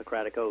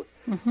 Hippocratic oath.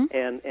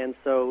 And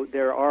so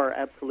there are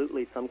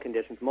absolutely some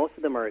conditions. Most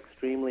of them are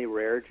extremely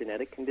rare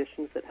genetic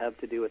conditions that have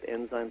to do with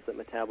enzymes that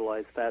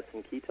metabolize fats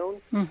and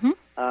ketones.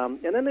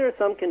 And then there are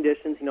some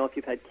conditions, if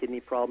you've had kidney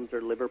problems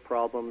or liver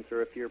problems,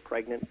 or if you're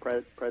pregnant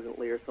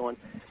presently or so on,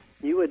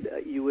 you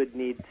would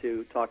need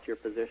to talk to your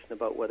physician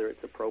about whether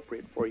it's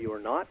appropriate for you or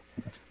not.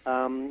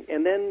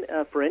 And then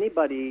for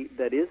anybody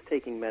that is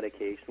taking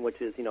medication, which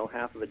is,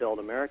 half of adult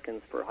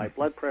Americans for high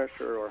blood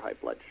pressure or high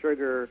blood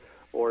sugar,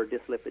 or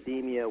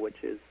dyslipidemia,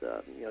 which is,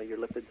 your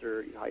lipids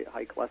are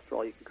high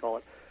cholesterol, you could call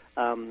it.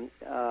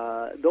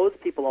 Those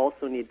people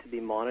also need to be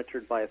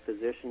monitored by a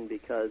physician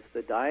because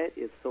the diet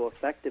is so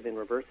effective in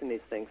reversing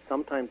these things.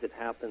 Sometimes it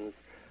happens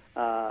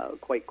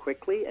quite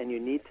quickly, and you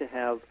need to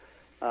have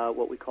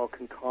what we call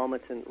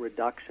concomitant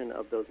reduction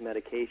of those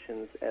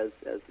medications as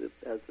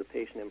the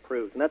patient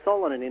improves. And that's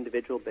all on an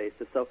individual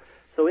basis.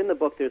 So in the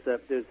book, there's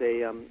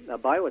a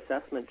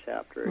bioassessment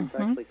chapter. It's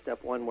actually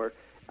step one where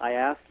I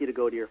ask you to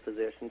go to your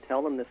physician,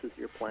 tell them this is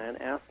your plan,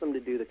 ask them to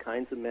do the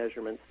kinds of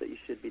measurements that you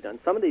should be done.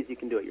 Some of these you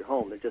can do at your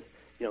home. They're just,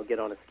 get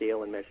on a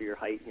scale and measure your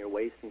height and your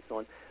waist and so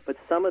on. But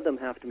some of them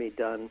have to be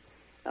done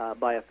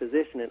by a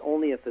physician, and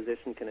only a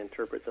physician can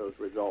interpret those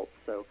results.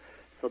 So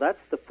that's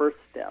the first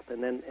step.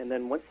 And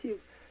then once you've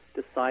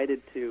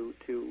decided to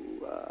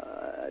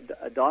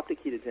adopt a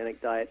ketogenic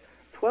diet,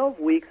 12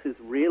 weeks is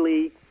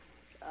really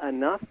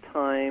enough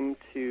time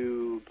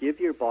to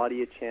give your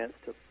body a chance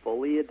to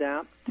fully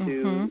adapt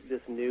to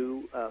this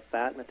new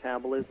fat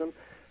metabolism,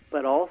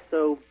 but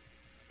also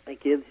it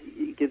gives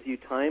you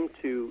time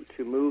to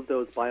move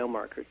those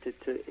biomarkers,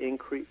 to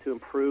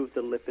improve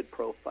the lipid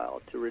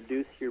profile, to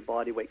reduce your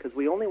body weight, because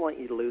we only want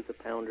you to lose a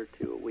pound or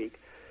two a week.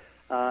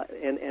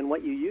 And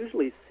what you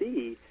usually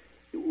see,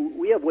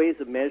 we have ways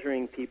of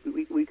measuring people.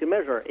 We can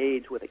measure our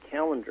age with a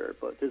calendar,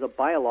 but there's a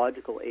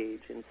biological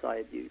age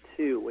inside you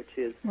too, which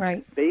is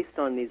based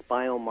on these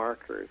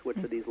biomarkers, which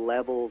are these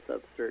levels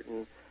of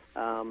certain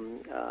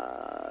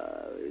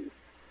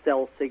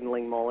cell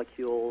signaling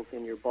molecules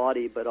in your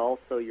body, but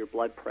also your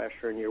blood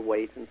pressure and your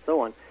weight and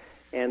so on.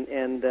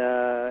 And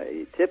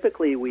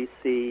typically we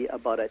see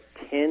about a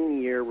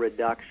 10-year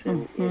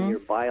reduction in your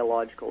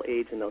biological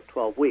age in those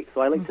 12 weeks.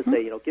 So I like to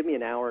say, give me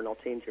an hour and I'll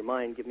change your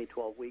mind. Give me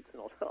 12 weeks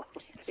and I'll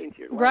change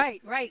your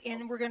life. Right.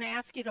 And we're going to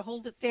ask you to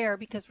hold it there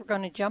because we're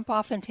going to jump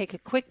off and take a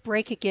quick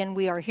break again.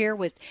 We are here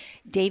with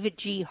David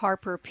G.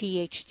 Harper,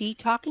 Ph.D.,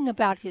 talking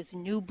about his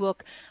new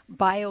book,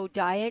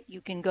 BioDiet.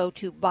 You can go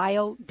to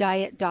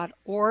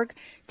biodiet.org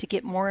to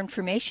get more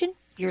information.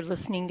 You're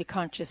listening to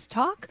Conscious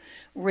Talk,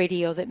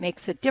 radio that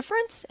makes a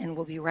difference, and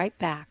we'll be right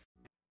back.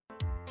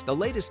 The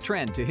latest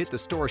trend to hit the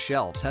store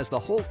shelves has the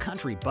whole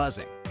country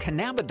buzzing.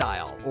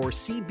 Cannabidiol, or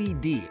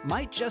CBD,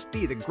 might just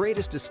be the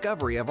greatest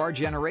discovery of our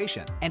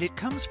generation, and it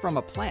comes from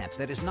a plant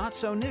that is not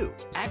so new,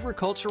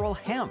 agricultural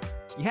hemp.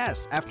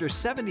 Yes, after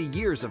 70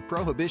 years of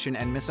prohibition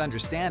and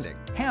misunderstanding,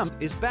 hemp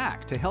is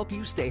back to help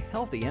you stay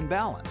healthy and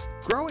balanced.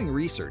 Growing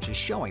research is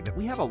showing that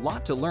we have a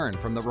lot to learn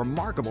from the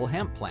remarkable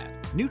hemp plant.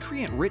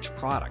 Nutrient-rich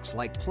products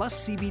like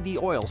Plus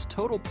CBD Oil's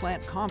Total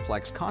Plant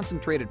Complex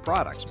concentrated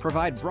products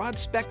provide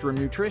broad-spectrum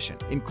nutrition,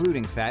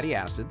 including fatty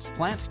acids,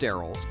 plant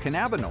sterols,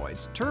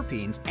 cannabinoids,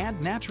 terpenes, and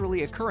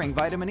naturally occurring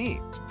vitamin E.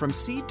 From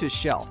seed to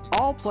shelf,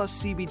 all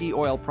Plus CBD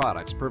Oil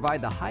products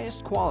provide the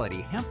highest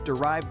quality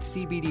hemp-derived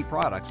CBD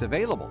products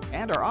available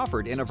and are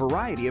offered in a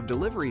variety of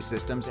delivery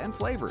systems and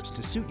flavors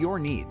to suit your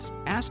needs.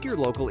 Ask your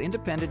local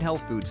independent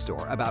health food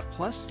store about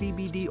Plus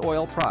CBD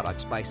Oil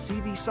products by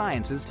CV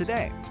Sciences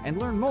today and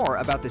learn more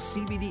about the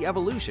CBD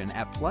evolution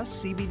at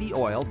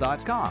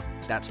pluscbdoil.com.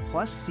 That's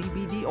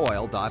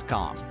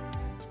pluscbdoil.com.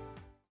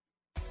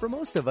 For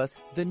most of us,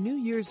 the New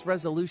Year's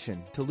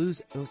resolution to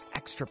lose those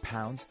extra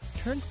pounds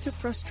turns to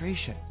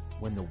frustration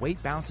when the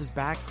weight bounces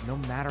back no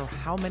matter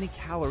how many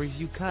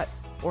calories you cut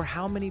or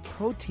how many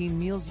protein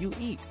meals you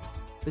eat.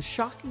 The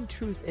shocking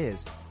truth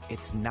is,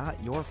 it's not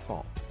your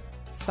fault.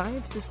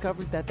 Science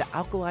discovered that the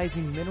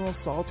alkalizing mineral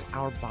salts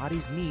our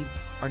bodies need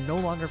are no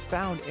longer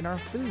found in our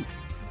food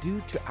due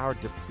to our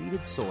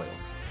depleted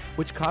soils,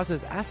 which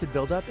causes acid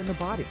buildup in the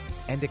body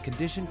and a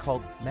condition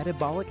called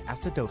metabolic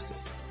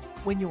acidosis.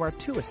 When you are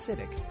too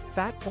acidic,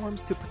 fat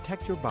forms to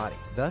protect your body.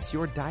 Thus,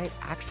 your diet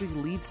actually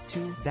leads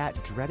to that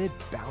dreaded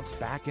bounce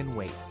back in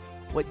weight.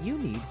 What you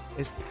need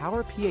is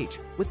Power pH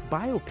with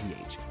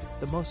BioPH,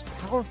 the most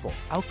powerful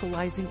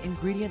alkalizing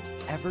ingredient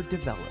ever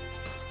developed.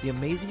 The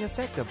amazing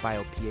effect of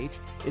BioPH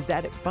is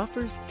that it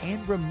buffers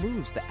and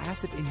removes the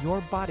acid in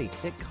your body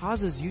that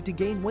causes you to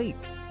gain weight.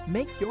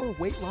 Make your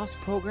weight loss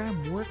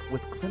program work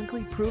with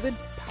clinically proven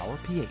Power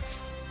pH.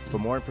 For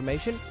more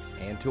information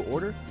and to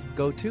order,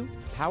 go to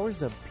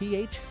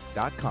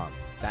powersofph.com.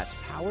 That's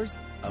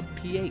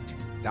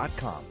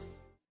powersofph.com.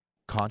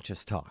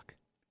 Conscious Talk,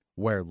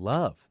 where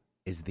love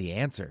is the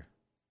answer,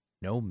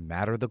 no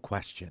matter the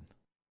question.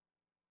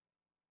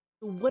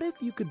 What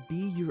if you could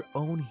be your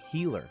own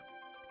healer?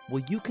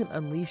 Well, you can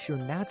unleash your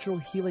natural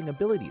healing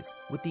abilities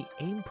with the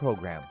AIM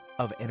program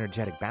of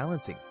energetic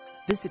balancing.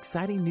 This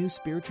exciting new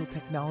spiritual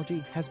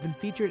technology has been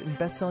featured in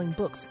best-selling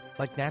books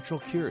like Natural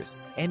Cures,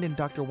 and in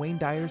Dr. Wayne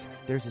Dyer's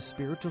There's a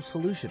Spiritual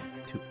Solution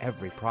to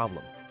Every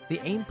Problem.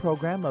 The AIM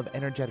program of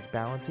energetic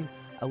balancing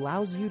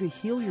allows you to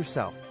heal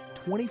yourself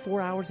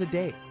 24 hours a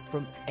day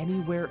from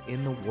anywhere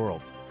in the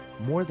world.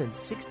 More than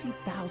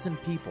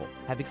 60,000 people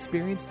have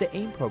experienced the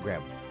AIM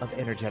program of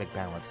energetic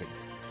balancing.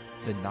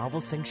 The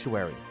novel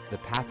Sanctuary, The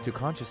Path to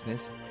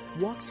Consciousness,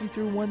 walks you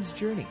through one's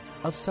journey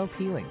of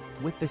self-healing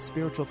with this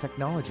spiritual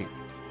technology.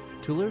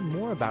 To learn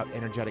more about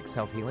energetic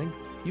self-healing,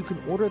 you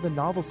can order the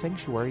novel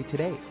Sanctuary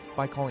today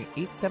by calling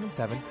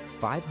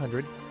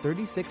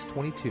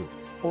 877-500-3622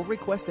 or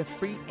request a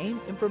free AIM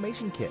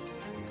information kit.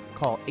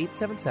 Call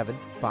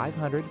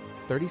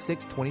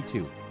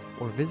 877-500-3622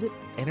 or visit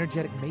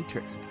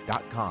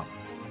energeticmatrix.com.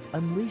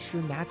 Unleash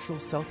your natural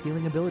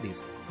self-healing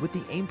abilities with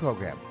the AIM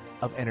program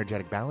of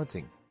energetic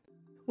balancing.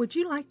 Would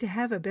you like to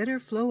have a better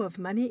flow of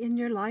money in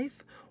your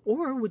life?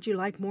 Or would you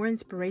like more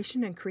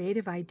inspiration and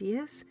creative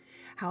ideas?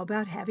 How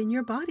about having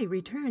your body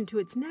return to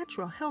its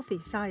natural healthy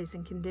size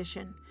and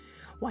condition?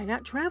 Why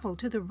not travel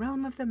to the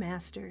realm of the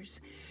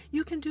masters?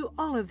 You can do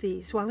all of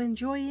these while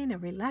enjoying a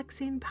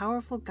relaxing,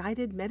 powerful,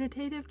 guided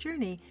meditative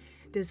journey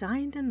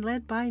designed and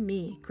led by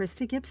me,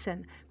 Krista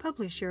Gibson,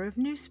 publisher of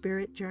New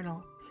Spirit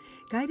Journal.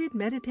 Guided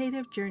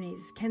meditative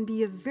journeys can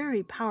be a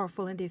very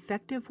powerful and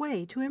effective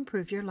way to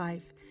improve your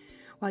life.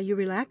 While you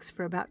relax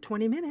for about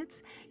 20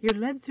 minutes, you're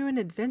led through an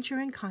adventure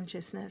in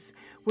consciousness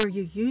where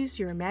you use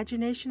your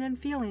imagination and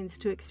feelings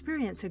to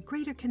experience a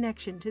greater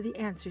connection to the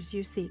answers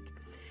you seek.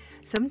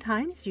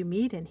 Sometimes you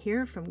meet and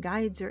hear from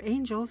guides or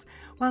angels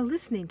while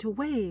listening to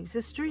waves,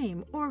 a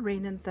stream, or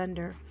rain and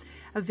thunder.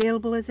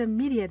 Available as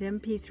immediate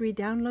MP3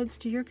 downloads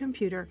to your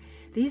computer,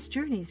 these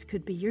journeys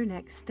could be your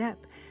next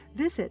step.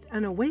 Visit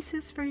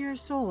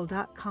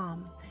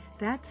anoasisforyoursoul.com.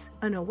 That's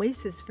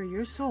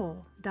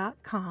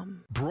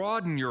anoasisforyoursoul.com.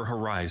 Broaden your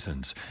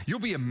horizons. You'll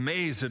be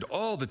amazed at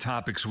all the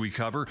topics we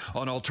cover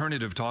on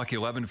Alternative Talk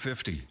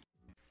 1150.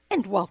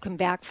 And welcome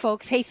back,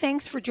 folks. Hey,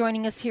 thanks for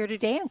joining us here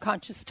today on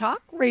Conscious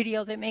Talk,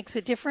 radio that makes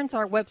a difference.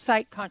 Our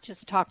website,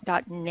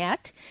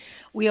 conscioustalk.net.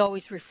 We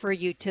always refer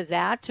you to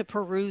that to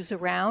peruse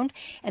around.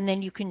 And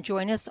then you can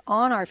join us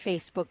on our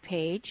Facebook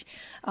page,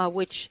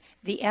 which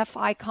the F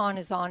icon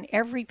is on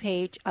every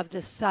page of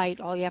the site.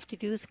 All you have to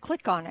do is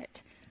click on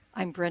it.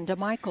 I'm Brenda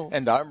Michaels.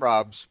 And I'm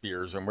Rob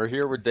Spears, and we're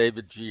here with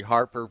David G.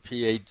 Harper,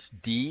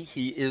 Ph.D.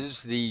 He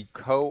is the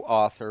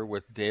co-author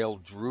with Dale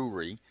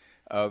Drury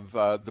of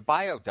the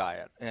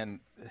BioDiet.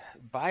 And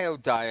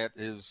BioDiet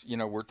is,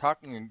 we're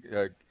talking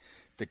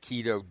the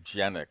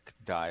ketogenic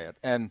diet.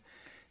 And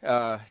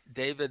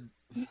David...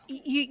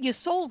 You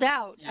sold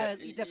out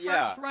the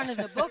first run of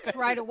the books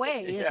right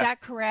away. Is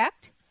that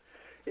correct?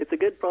 It's a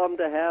good problem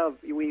to have.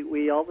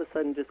 We all of a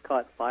sudden just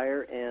caught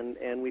fire,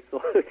 and we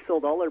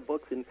sold all our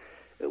books, and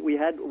we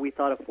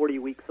thought a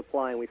 40-week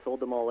supply, and we sold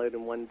them all out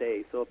in one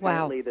day. So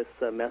apparently this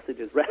message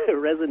is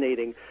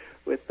resonating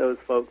with those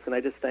folks, and I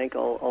just thank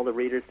all the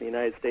readers in the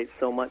United States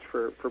so much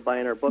for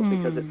buying our book,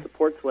 because it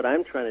supports what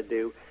I'm trying to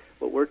do.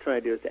 What we're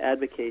trying to do is to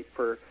advocate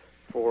for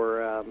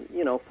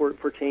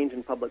change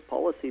in public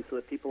policy so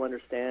that people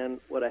understand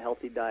what a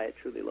healthy diet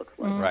truly looks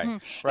like.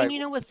 Right.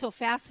 And what's so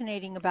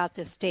fascinating about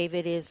this,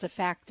 David, is the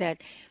fact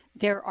that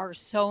there are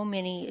so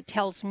many, it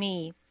tells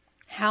me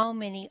how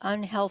many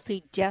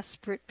unhealthy,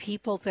 desperate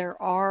people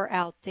there are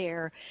out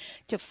there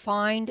to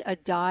find a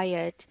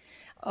diet,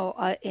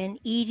 an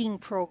eating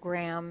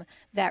program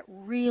that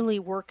really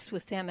works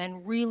with them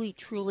and really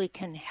truly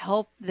can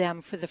help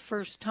them for the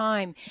first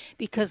time.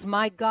 Because,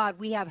 my God,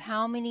 we have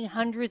how many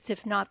hundreds,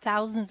 if not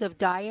thousands, of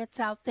diets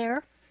out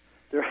there?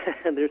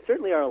 There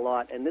certainly are a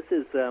lot, and this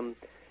is,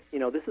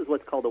 this is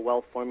what's called a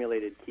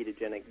well-formulated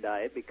ketogenic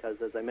diet, because,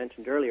 as I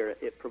mentioned earlier,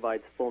 it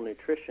provides full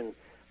nutrition.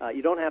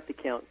 You don't have to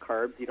count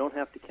carbs. You don't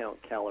have to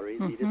count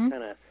calories. You just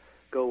kind of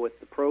go with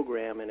the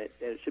program, and it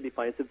should be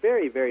fine. It's a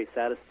very, very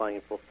satisfying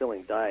and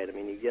fulfilling diet. I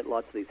mean, you get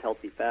lots of these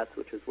healthy fats,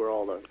 which is where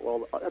that's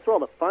where all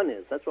the fun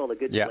is. That's where all the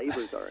good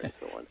flavors are, and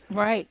so on.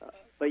 Right.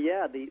 But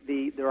yeah,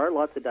 there are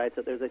lots of diets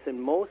out there. As I said,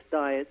 most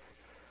diets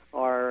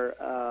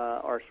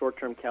are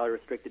short-term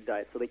calorie-restricted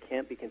diets, so they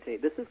can't be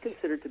continued. This is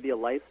considered to be a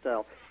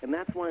lifestyle, and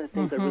that's one of the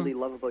things I really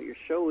love about your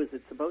show. Is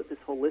it's about this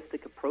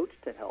holistic approach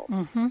to health.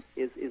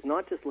 Is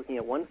not just looking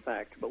at one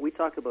factor, but we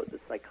talk about the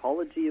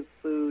psychology of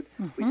food.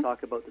 We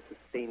talk about the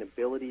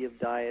sustainability of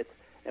diets,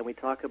 and we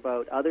talk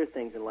about other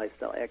things in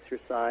lifestyle,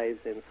 exercise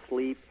and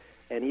sleep,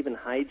 and even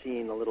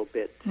hygiene a little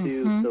bit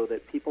too, so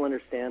that people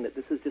understand that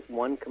this is just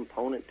one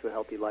component to a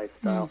healthy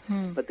lifestyle.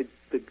 But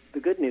the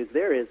good news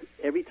there is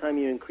every time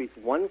you increase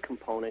one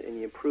component and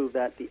you improve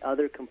that, the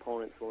other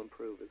components will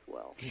improve as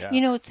well.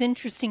 Yeah. What's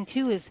interesting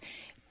too is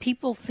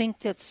people think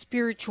that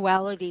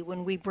spirituality,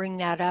 when we bring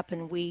that up,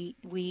 and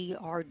we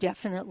are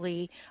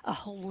definitely a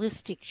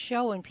holistic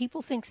show, and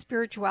people think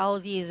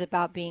spirituality is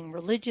about being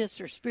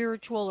religious or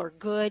spiritual or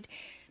good,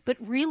 but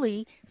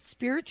really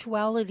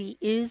spirituality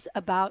is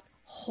about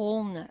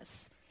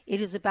wholeness.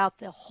 It is about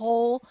the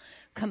whole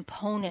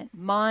component: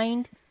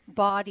 mind,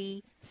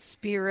 body,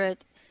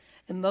 spirit,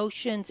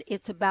 emotions.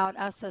 It's about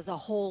us as a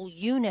whole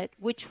unit,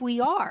 which we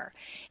are.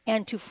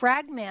 And to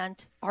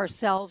fragment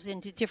ourselves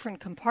into different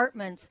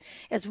compartments,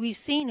 as we've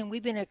seen, and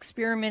we've been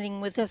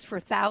experimenting with this for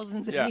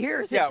thousands of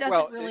years, it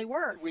doesn't really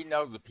work. We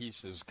know the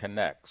pieces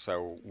connect,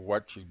 so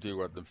what you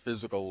do at the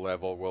physical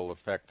level will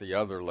affect the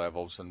other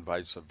levels and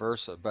vice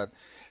versa. But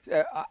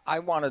I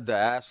wanted to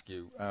ask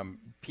you,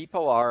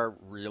 people are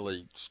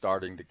really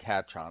starting to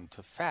catch on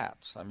to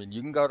fats. I mean,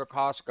 you can go to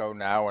Costco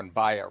now and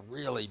buy a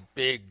really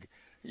big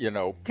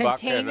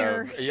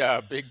container. bucket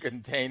of, big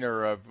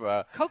container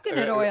of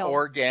coconut oil,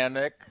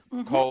 organic,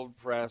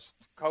 cold-pressed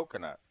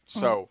coconut.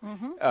 So,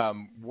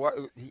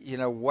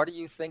 what do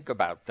you think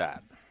about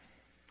that?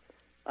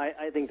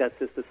 I think that's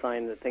just a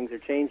sign that things are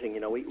changing.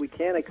 We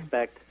can't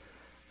expect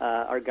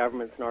our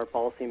governments and our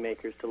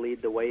policymakers to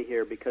lead the way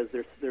here, because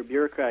their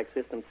bureaucratic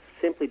system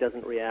simply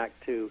doesn't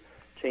react to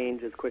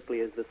change as quickly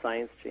as the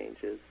science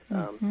changes.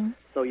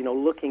 So,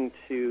 looking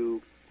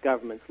to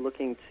governments,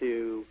 looking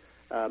to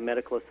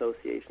medical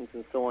associations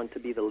and so on to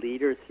be the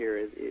leaders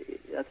here,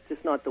 that's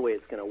just not the way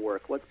it's going to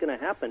work. What's going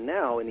to happen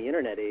now in the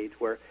internet age,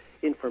 where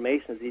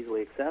information is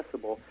easily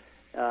accessible,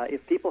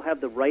 if people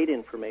have the right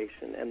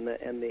information and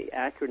the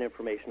accurate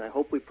information, I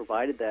hope we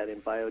provided that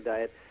in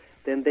BioDiet,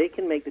 then they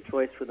can make the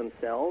choice for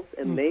themselves,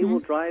 and they will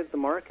drive the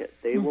market.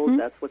 They will.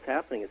 That's what's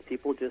happening, is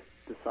people just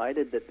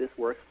decided that this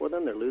works for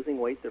them. They're losing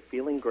weight. They're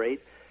feeling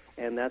great.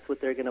 And that's what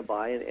they're going to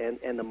buy,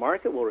 and the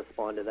market will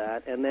respond to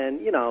that. And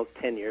then,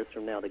 10 years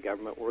from now, the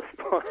government will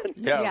respond.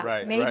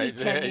 Maybe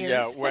 10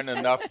 years. When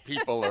enough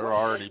people are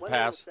already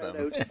past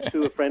them.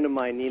 To a friend of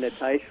mine, Nina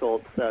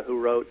Teicholz, who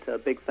wrote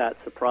Big Fat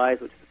Surprise,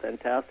 which is a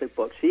fantastic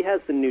book. She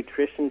has the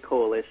Nutrition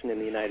Coalition in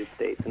the United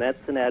States, and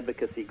that's an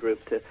advocacy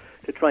group to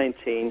to try and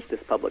change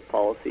this public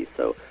policy.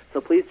 So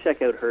please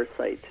check out her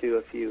site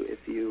too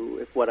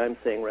if what I'm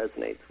saying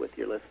resonates with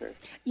your listeners.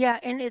 Yeah,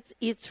 and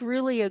it's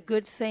really a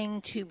good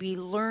thing to be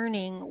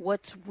learning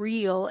what's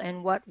real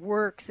and what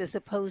works as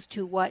opposed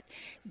to what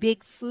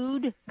big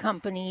food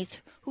companies,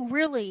 who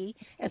really,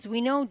 as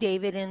we know,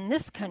 David, in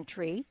this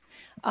country,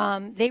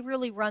 they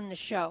really run the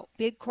show.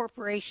 Big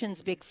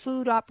corporations, big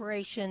food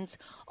operations,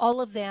 all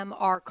of them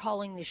are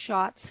calling the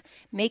shots,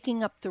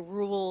 making up the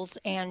rules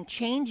and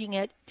changing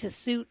it to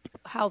suit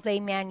how they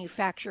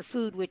manufacture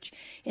food, which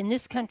in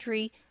this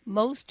country,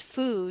 most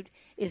food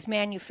is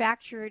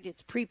manufactured,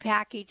 it's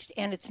prepackaged,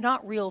 and it's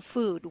not real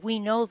food. We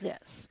know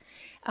this.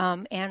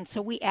 And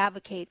so we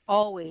advocate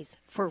always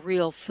for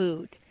real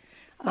food.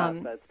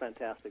 That's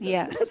fantastic.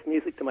 Yes. That's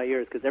music to my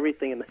ears, because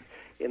everything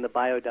in the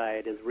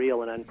BioDiet is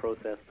real and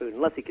unprocessed food,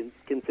 unless you can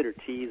consider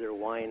cheese or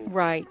wine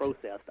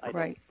processed. I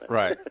don't.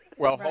 Right.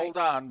 Well, hold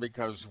on,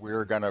 because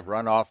we're going to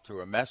run off to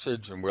a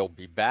message, and we'll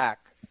be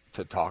back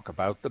to talk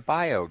about the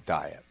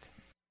BioDiet.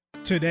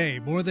 Today,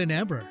 more than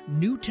ever,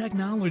 new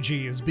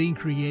technology is being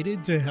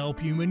created to help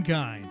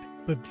humankind.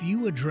 But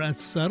few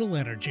address subtle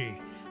energy,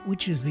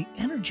 which is the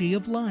energy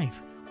of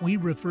life we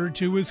refer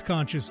to as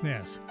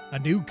consciousness. A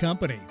new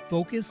company,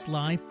 Focus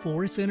Life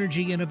Force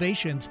Energy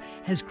Innovations,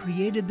 has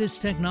created this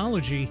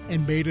technology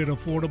and made it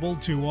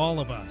affordable to all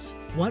of us.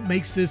 What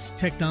makes this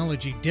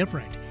technology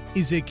different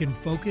is it can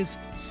focus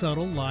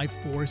subtle life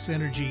force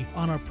energy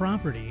on a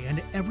property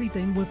and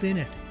everything within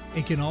it.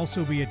 It can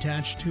also be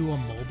attached to a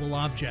mobile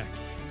object,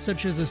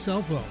 such as a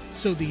cell phone,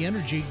 so the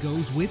energy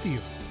goes with you.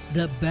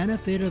 The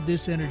benefit of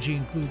this energy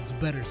includes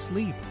better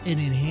sleep, an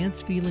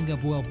enhanced feeling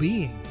of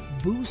well-being,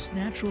 boosts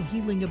natural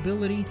healing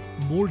ability,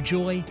 more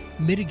joy,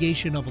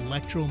 mitigation of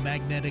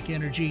electromagnetic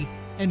energy,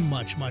 and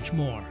much, much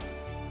more.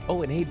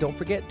 Oh, and hey, don't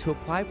forget to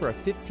apply for a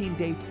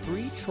 15-day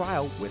free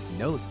trial with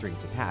no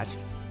strings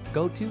attached.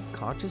 Go to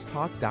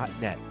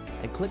ConsciousTalk.net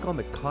and click on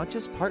the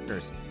Conscious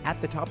Partners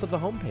at the top of the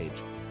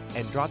homepage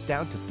and drop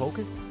down to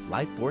Focused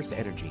Life Force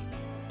Energy.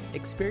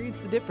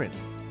 Experience the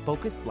difference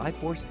Focused Life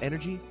Force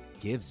Energy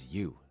gives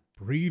you.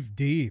 Breathe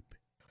deep.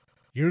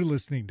 You're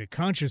listening to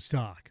Conscious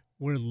Talk,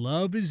 where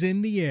love is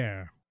in the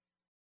air.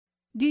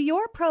 Do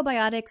your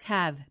probiotics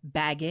have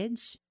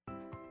baggage?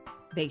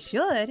 They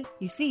should.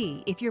 You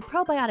see, if your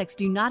probiotics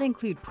do not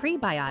include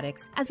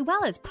prebiotics as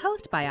well as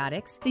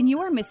postbiotics, then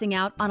you are missing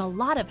out on a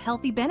lot of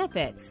healthy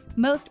benefits.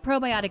 Most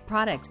probiotic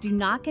products do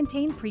not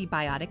contain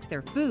prebiotics,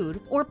 their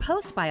food, or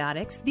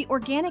postbiotics, the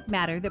organic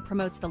matter that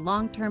promotes the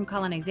long-term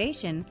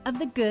colonization of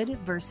the good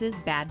versus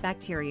bad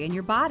bacteria in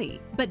your body.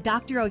 But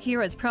Dr.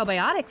 Ohhira's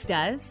probiotics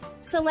does.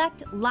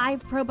 Select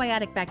live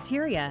probiotic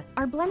bacteria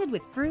are blended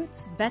with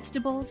fruits,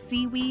 vegetables,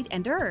 seaweed,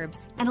 and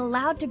herbs and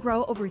allowed to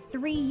grow over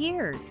 3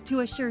 years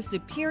to assure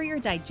superior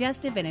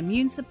digestive and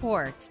immune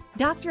support.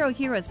 Dr.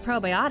 Ohhira's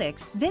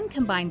probiotics then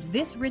combines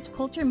this rich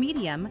culture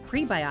medium,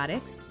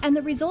 prebiotics, and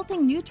the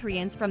resulting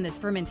nutrients from this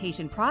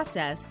fermentation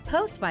process,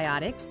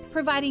 postbiotics,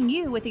 providing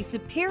you with a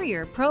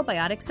superior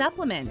probiotic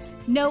supplement.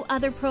 No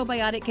other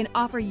probiotic can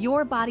offer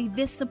your body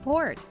this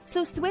support,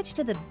 so switch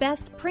to the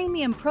best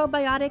premium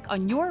probiotic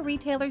on your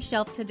retailer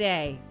shelf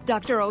today.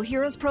 Dr.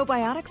 Ohhira's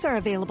probiotics are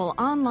available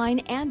online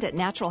and at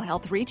natural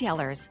health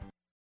retailers.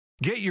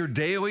 Get your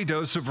daily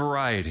dose of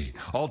variety.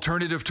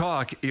 Alternative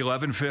Talk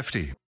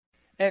 1150.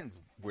 And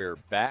we're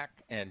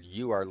back, and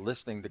you are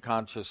listening to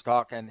Conscious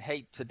Talk. And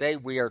hey, today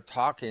we are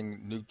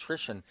talking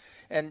nutrition.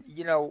 And,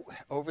 you know,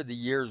 over the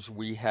years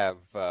we have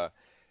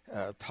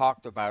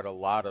talked about a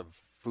lot of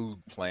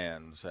food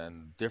plans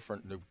and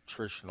different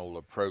nutritional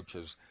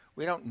approaches.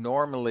 We don't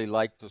normally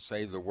like to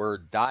say the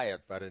word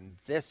diet, but in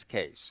this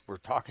case, we're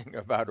talking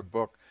about a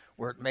book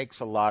where it makes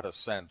a lot of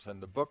sense.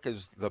 And the book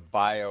is The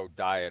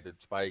BioDiet.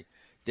 It's by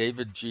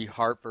David G.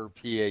 Harper,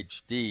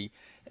 Ph.D.,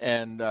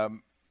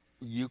 and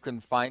you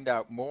can find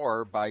out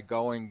more by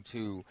going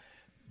to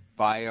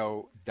biodiet.org.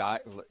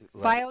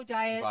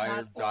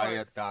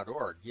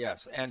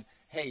 Yes, and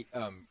hey,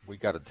 we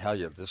got to tell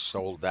you, this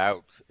sold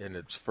out in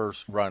its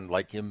first run,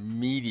 like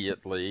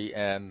immediately,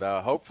 and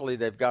hopefully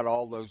they've got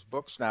all those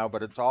books now,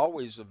 but it's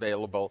always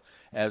available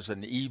as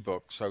an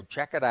ebook, so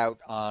check it out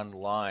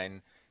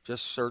online.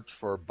 Just search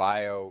for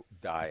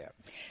BioDiet.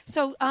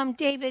 So,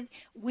 David,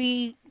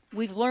 we've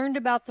learned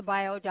about the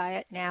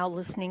BioDiet now,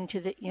 listening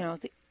to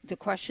the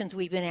questions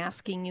we've been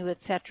asking you,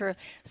 etc.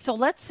 So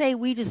let's say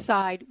we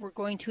decide we're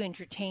going to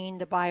entertain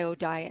the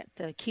BioDiet,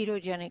 the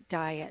ketogenic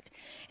diet,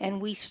 and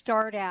we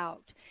start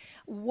out.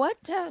 What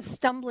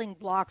stumbling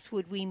blocks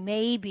would we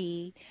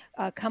maybe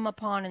come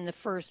upon in the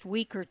first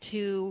week or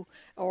two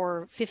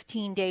or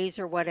 15 days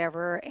or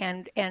whatever,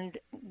 and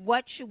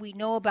what should we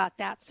know about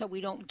that so we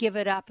don't give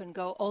it up and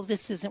go, oh,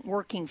 this isn't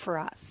working for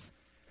us?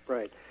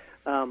 Right.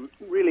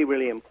 Really,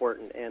 really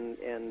important. And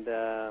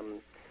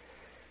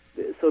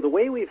so the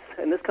way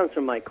and this comes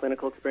from my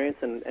clinical experience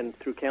and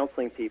through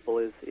counseling people,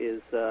 is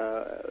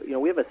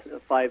we have a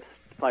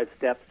five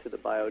steps to the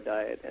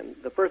BioDiet, and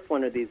the first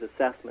one are these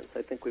assessments.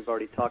 I think we've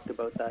already talked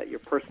about that, your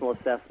personal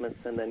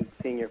assessments, and then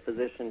seeing your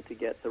physician to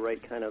get the right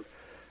kind of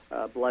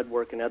blood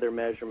work and other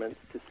measurements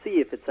to see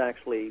if it's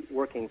actually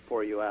working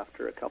for you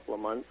after a couple of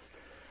months.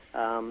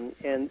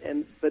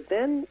 But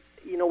then,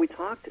 we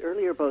talked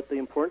earlier about the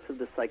importance of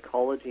the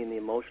psychology and the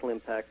emotional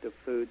impact of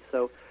food.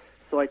 So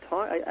I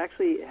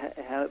actually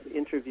have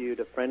interviewed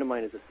a friend of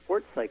mine who's a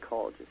sports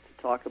psychologist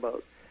to talk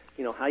about,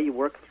 how you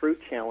work through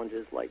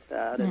challenges like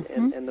that.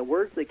 And the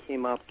words that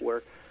came up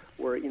were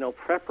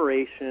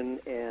preparation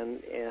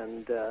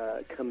and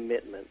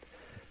commitment.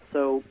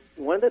 So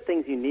one of the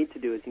things you need to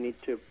do is you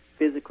need to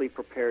physically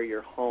prepare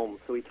your home.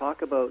 So we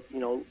talk about,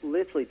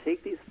 literally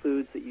take these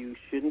foods that you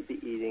shouldn't be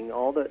eating,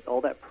 all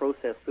that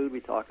processed food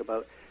we talk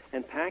about,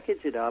 and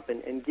package it up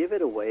and give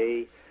it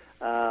away,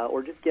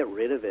 or just get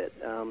rid of it,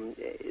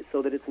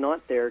 so that it's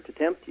not there to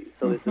tempt you.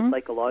 So there's a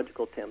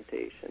psychological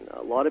temptation.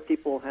 A lot of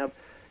people have,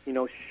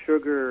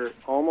 sugar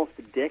almost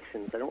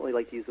addictions. I don't really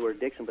like to use the word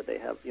addiction, but they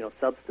have,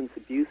 substance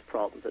abuse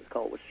problems, let's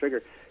call it, with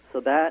sugar.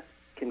 So that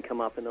can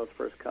come up in those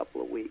first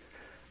couple of weeks.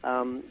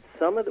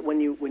 Some of the, when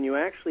you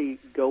actually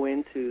go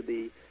into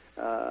the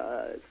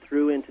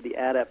into the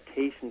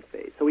adaptation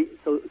phase. So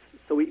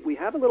we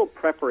have a little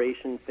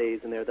preparation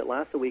phase in there that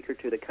lasts a week or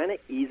two that kind of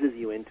eases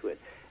you into it.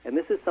 And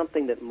this is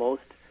something that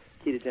most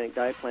ketogenic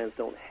diet plans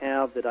don't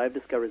have that I've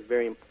discovered is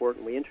very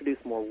important. We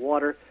introduce more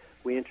water.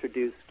 We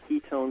introduce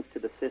ketones to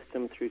the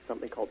system through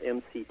something called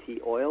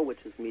MCT oil, which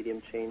is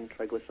medium-chain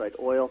triglyceride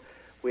oil.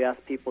 We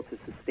ask people to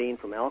sustain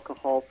from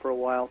alcohol for a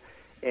while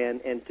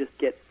and just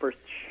get first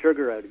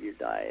sugar out of your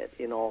diet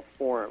in all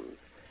forms.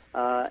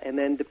 And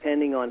then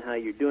depending on how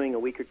you're doing, a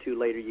week or two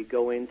later, you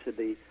go into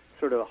the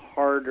sort of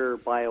harder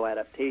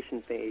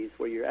bioadaptation phase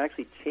where you're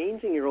actually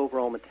changing your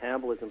overall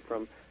metabolism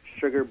from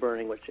sugar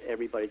burning, which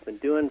everybody's been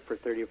doing for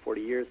 30 or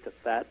 40 years, to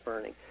fat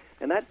burning.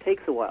 And that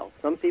takes a while.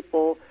 Some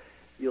people,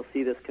 you'll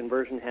see this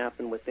conversion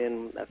happen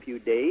within a few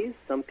days.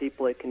 Some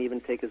people, it can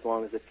even take as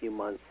long as a few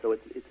months. So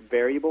it's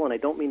variable, and I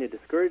don't mean to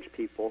discourage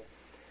people.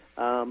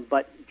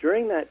 But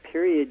during that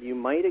period, you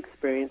might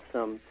experience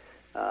some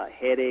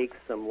headaches,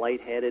 some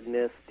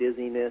lightheadedness,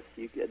 dizziness.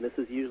 And this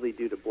is usually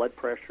due to blood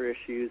pressure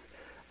issues.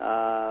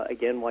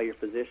 Again, while your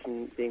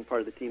physician being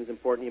part of the team is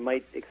important, you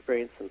might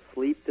experience some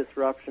sleep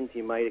disruptions.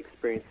 You might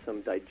experience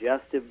some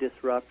digestive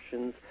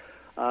disruptions.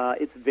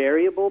 It's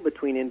variable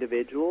between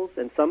individuals,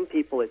 and some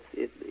people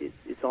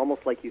it's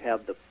almost like you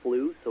have the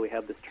flu. So we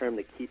have this term,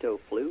 the keto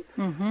flu.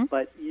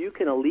 But you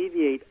can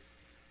alleviate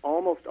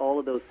almost all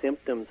of those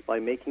symptoms by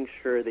making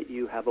sure that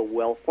you have a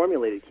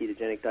well-formulated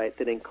ketogenic diet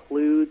that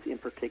includes, in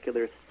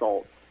particular,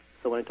 salts.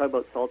 So when I talk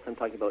about salts, I'm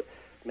talking about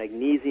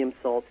magnesium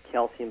salts,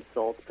 calcium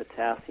salts,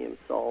 potassium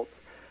salts.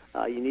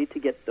 You need to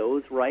get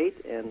those right,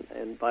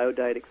 and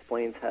BioDiet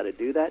explains how to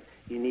do that.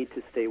 You need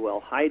to stay well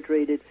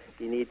hydrated.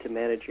 You need to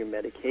manage your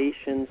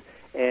medications,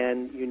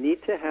 and you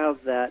need to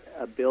have that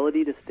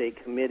ability to stay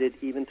committed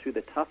even through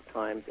the tough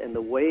times. And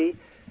the way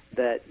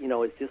that,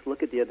 is just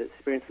look at the other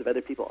experiences of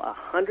other people.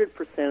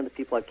 100% of the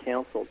people I've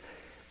counseled,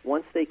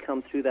 once they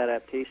come through that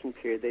adaptation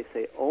period, they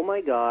say, oh,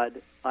 my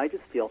God, I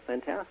just feel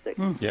fantastic.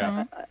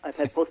 Yeah. I've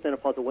had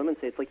postmenopausal women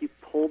say, it's like you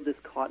pulled this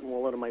cotton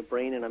wool out of my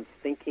brain, and I'm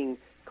thinking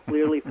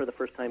clearly for the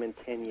first time in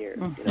 10 years.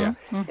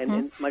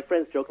 And my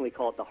friends jokingly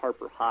call it the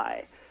Harper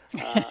high.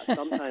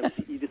 Sometimes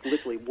you just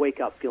literally wake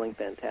up feeling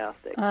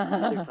fantastic.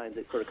 Other times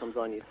it sort of comes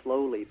on you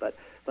slowly. But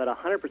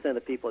 100% of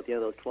the people at the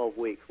end of those 12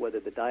 weeks, whether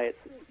the diets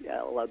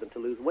allow them to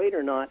lose weight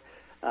or not,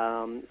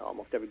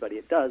 almost everybody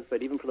it does,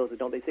 but even for those that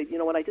don't, they say, you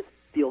know what, I just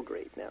feel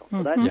great now.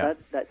 So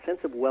that sense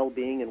of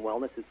well-being and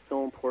wellness is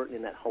so important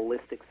in that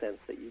holistic sense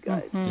that you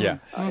guys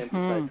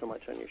emphasize so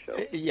much on your show.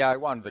 Yeah, I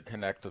wanted to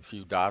connect a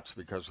few dots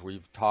because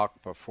we've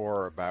talked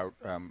before about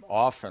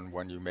often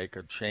when you make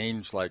a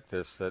change like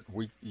this that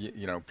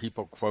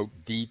people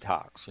quote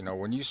detox.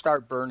 When you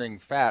start burning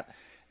fat,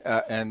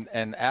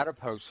 and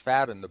adipose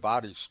fat in the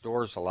body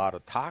stores a lot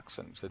of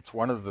toxins. It's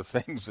one of the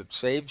things that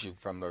saves you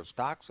from those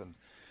toxins.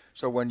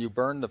 So when you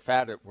burn the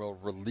fat, it will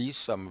release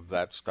some of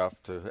that stuff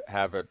to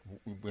have it,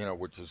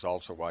 which is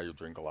also why you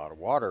drink a lot of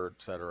water,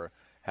 et cetera,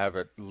 have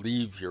it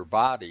leave your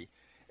body.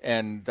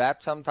 And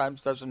that sometimes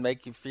doesn't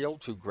make you feel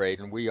too great.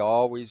 And we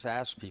always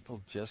ask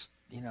people just,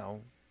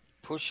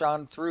 push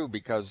on through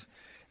because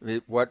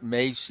what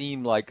may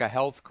seem like a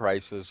health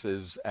crisis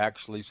is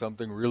actually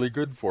something really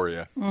good for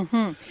you.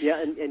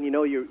 Yeah, and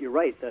you're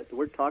right. That the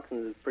word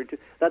toxins is pretty.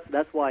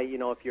 That's why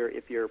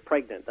if you're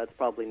pregnant, that's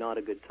probably not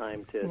a good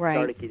time to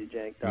start a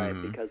ketogenic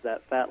diet because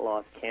that fat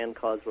loss can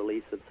cause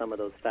release of some of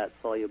those fat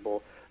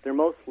soluble. They're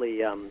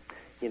mostly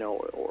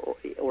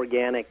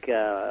organic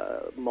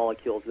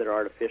molecules that are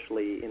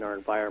artificially in our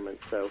environment.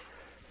 So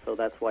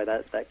that's why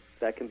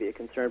that can be a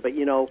concern. But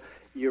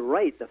you're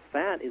right. The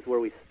fat is where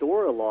we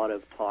store a lot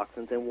of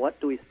toxins. And what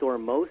do we store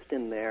most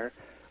in there?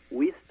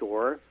 We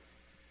store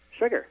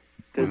sugar.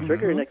 Because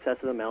sugar in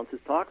excessive amounts is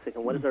toxic.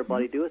 And what does our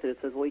body do with it? It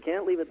says, well, you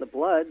can't leave it in the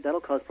blood.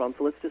 That'll cause problems.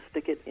 So let's just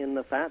stick it in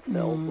the fat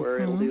cells where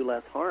it'll do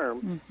less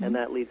harm. And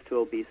that leads to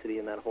obesity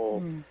and that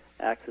whole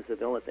axis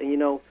of illness.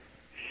 And,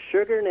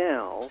 sugar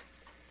now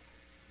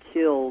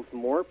kills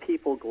more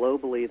people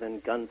globally than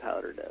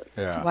gunpowder does.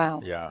 Yeah.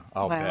 Wow. Yeah,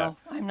 I'll bet.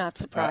 I'm not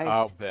surprised.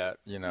 I'll bet,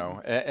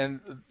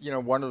 And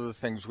one of the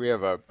things, we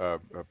have a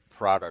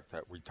product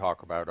that we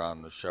talk about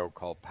on the show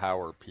called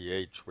Power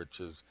pH, which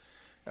is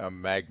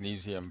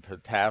magnesium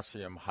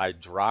potassium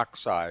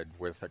hydroxide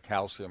with a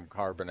calcium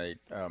carbonate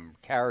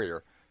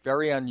carrier.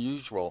 Very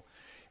unusual,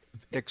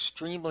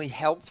 extremely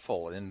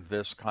helpful in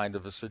this kind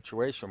of a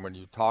situation when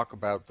you talk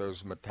about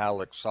those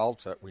metallic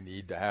salts that we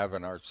need to have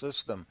in our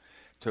system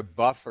to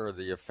buffer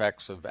the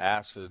effects of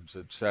acids,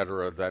 et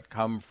cetera, that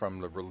come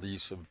from the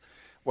release of,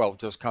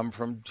 just come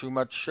from too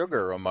much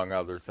sugar, among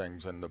other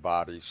things in the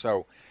body.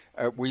 So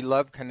we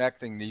love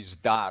connecting these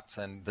dots,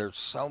 and there's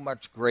so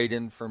much great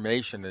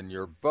information in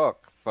your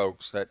book,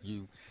 folks, that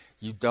you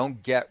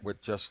don't get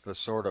with just the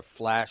sort of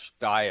flash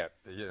diet.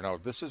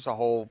 This is a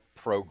whole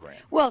program.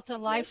 Well, it's a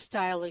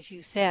lifestyle, as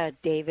you said,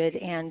 David,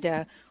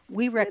 and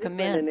we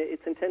recommend.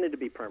 It's intended to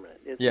be permanent.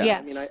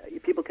 Yes. I mean,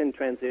 people can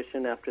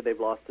transition after they've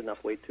lost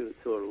enough weight to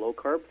a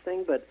low-carb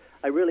thing, but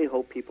I really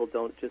hope people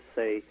don't just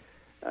say,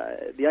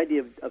 the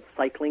idea of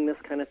cycling this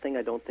kind of thing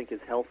I don't think is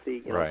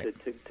healthy, right.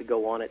 to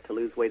go on it, to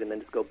lose weight, and then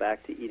just go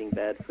back to eating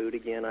bad food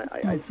again.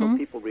 I just hope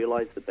people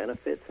realize the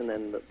benefits, and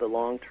then the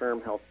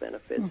long-term health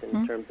benefits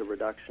in terms of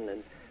reduction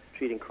and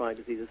treating chronic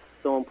disease is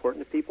so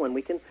important to people.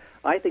 And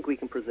I think we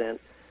can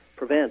prevent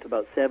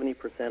about 70%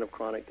 of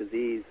chronic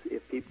disease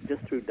if people,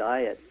 just through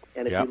diet.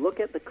 And if you look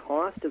at the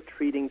cost of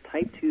treating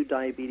type 2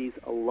 diabetes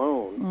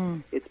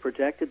alone, it's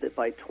projected that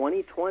by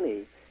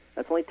 2020,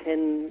 that's only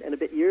 10 and a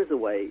bit years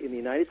away, in the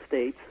United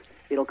States,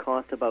 it'll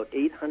cost about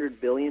 $800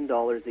 billion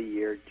a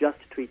year just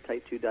to treat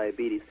type 2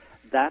 diabetes.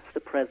 That's the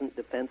present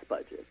defense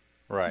budget.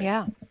 Right.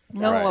 Yeah.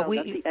 No,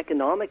 that's the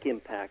economic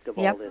impact of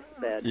all this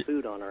bad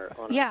food on our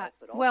health.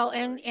 Well,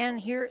 and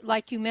here,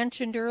 like you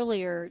mentioned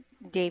earlier,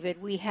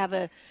 David, we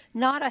have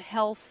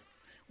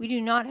we do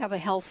not have a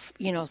health,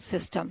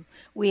 system.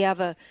 We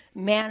have a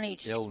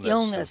managed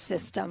illness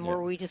system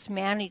where we just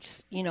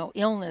manage,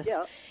 illness.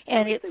 Yeah.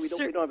 And we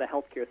don't have a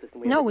healthcare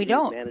system. We have a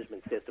don't.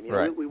 management system.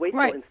 Right. We wait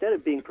till, instead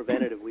of being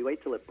preventative, we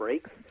wait till it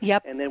breaks.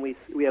 Yep. And then we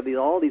have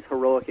all these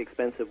heroic,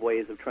 expensive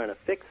ways of trying to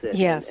fix it.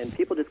 Yes. And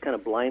people just kind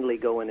of blindly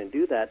go in and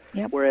do that.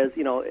 Yep. Whereas,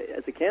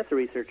 as a cancer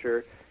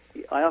researcher,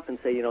 I often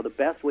say, the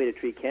best way to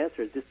treat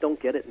cancer is just don't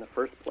get it in the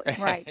first place.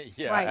 Right.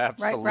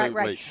 Absolutely.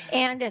 Right.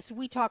 And as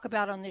we talk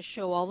about on this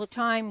show all the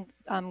time,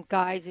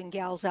 guys and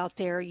gals out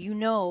there,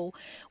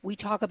 we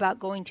talk about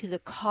going to the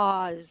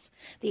cause,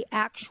 the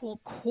actual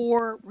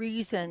core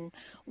reason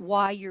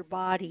why your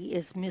body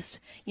is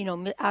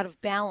out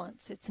of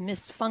balance. It's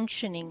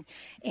misfunctioning,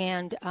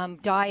 and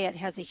diet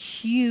has a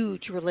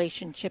huge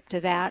relationship to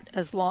that,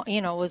 as well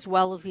as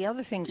the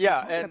other things we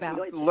talk about.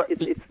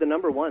 It's the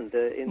number one.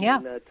 In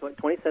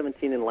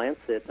 2017 in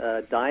Lancet,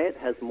 diet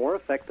has more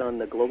effect on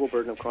the global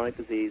burden of chronic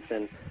disease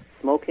than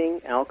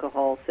smoking,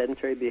 alcohol,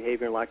 sedentary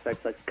behavior, and lack of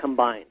exercise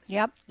combined.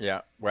 Yep.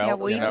 Yeah. Well,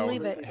 we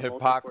believe it.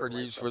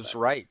 Hippocrates was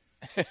right.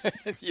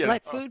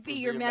 Let food be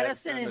your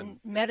medicine, and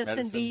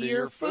medicine be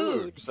your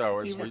food. So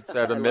as we've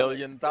said a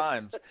million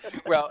times.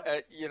 Well,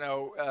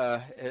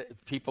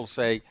 people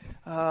say,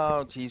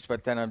 oh, geez,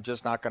 but then I'm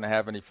just not going to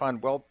have any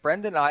fun. Well,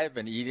 Brenda and I have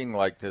been eating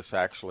like this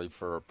actually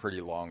for a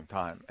pretty long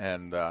time.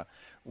 And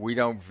we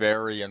don't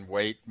vary in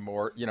weight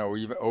more,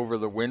 even over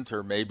the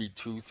winter, maybe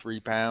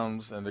 2-3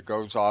 pounds, and it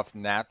goes off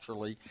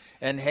naturally.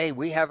 And hey,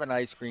 we have an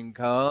ice cream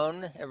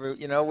cone,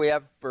 we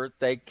have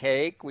birthday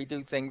cake, we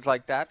do things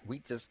like that. We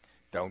just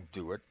don't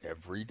do it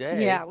every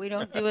day. Yeah, we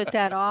don't do it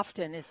that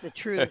often, is the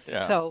truth.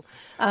 Yeah. So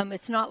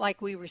it's not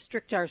like we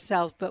restrict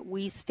ourselves, but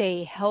we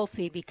stay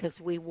healthy because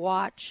we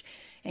watch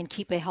and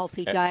keep a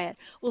healthy diet.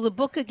 Well, the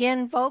book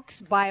again,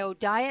 folks,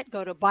 BioDiet.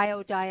 Go to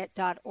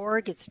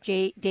biodiet.org. It's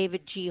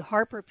David G.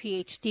 Harper,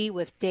 PhD,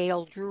 with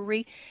Dale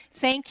Drury.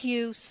 Thank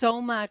you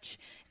so much,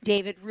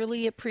 David.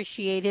 Really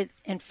appreciate it.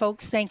 And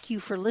folks, thank you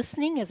for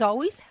listening. As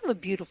always, have a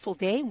beautiful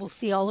day. We'll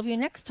see all of you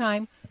next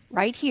time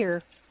right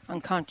here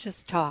on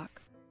Conscious Talk.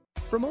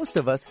 For most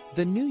of us,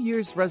 the New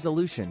Year's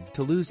resolution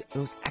to lose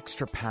those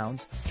extra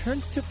pounds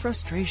turns to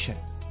frustration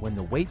when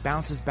the weight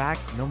bounces back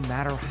no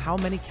matter how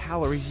many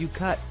calories you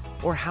cut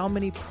or how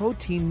many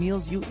protein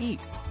meals you eat.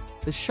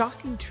 The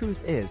shocking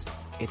truth is,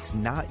 it's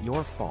not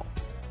your fault.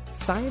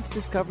 Science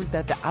discovered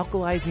that the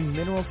alkalizing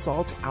mineral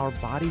salts our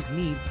bodies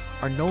need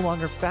are no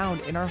longer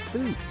found in our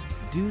food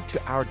due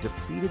to our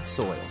depleted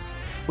soils,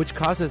 which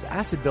causes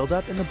acid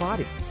buildup in the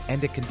body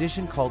and a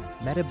condition called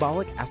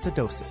metabolic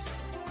acidosis.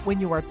 When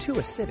you are too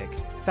acidic,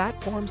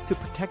 fat forms to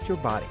protect your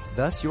body.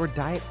 Thus, your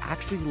diet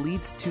actually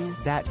leads to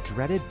that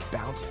dreaded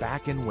bounce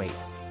back in weight.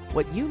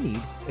 What you need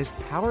is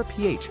Power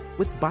pH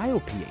with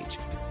BioPH,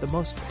 the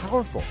most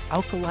powerful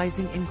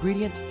alkalizing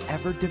ingredient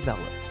ever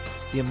developed.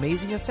 The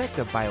amazing effect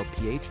of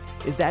BioPH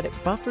is that it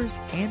buffers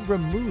and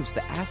removes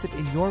the acid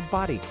in your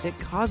body that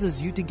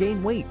causes you to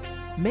gain weight.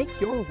 Make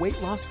your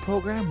weight loss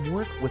program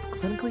work with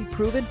clinically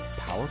proven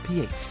Power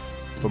pH.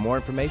 For more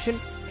information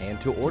and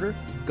to order,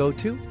 go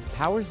to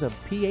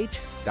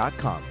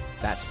powersofph.com.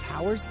 That's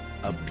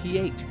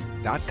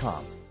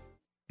powersofph.com.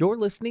 You're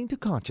listening to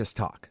Conscious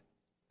Talk,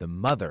 the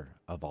mother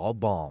of all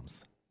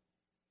balms.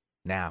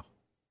 Now,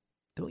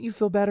 don't you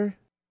feel better?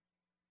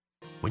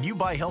 When you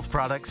buy health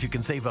products, you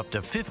can save up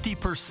to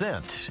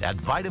 50% at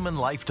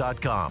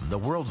vitaminlife.com, the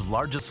world's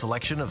largest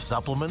selection of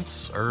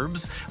supplements,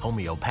 herbs,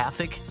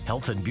 homeopathic,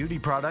 health and beauty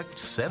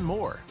products, and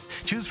more.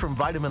 Choose from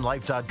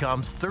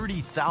vitaminlife.com's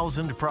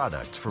 30,000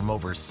 products from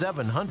over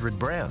 700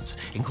 brands,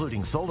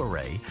 including Solar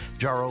Ray,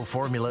 Jarrow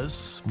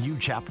Formulas, New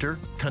Chapter,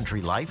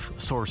 Country Life,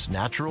 Source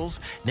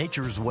Naturals,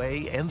 Nature's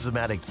Way,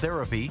 Enzymatic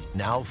Therapy,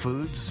 Now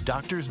Foods,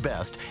 Doctor's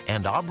Best,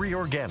 and Aubrey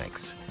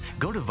Organics.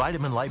 Go to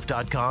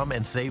vitaminlife.com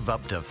and save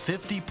up to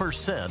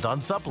 50%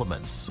 on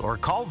supplements, or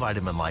call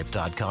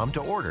vitaminlife.com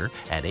to order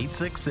at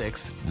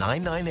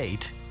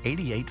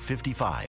 866-998-8855.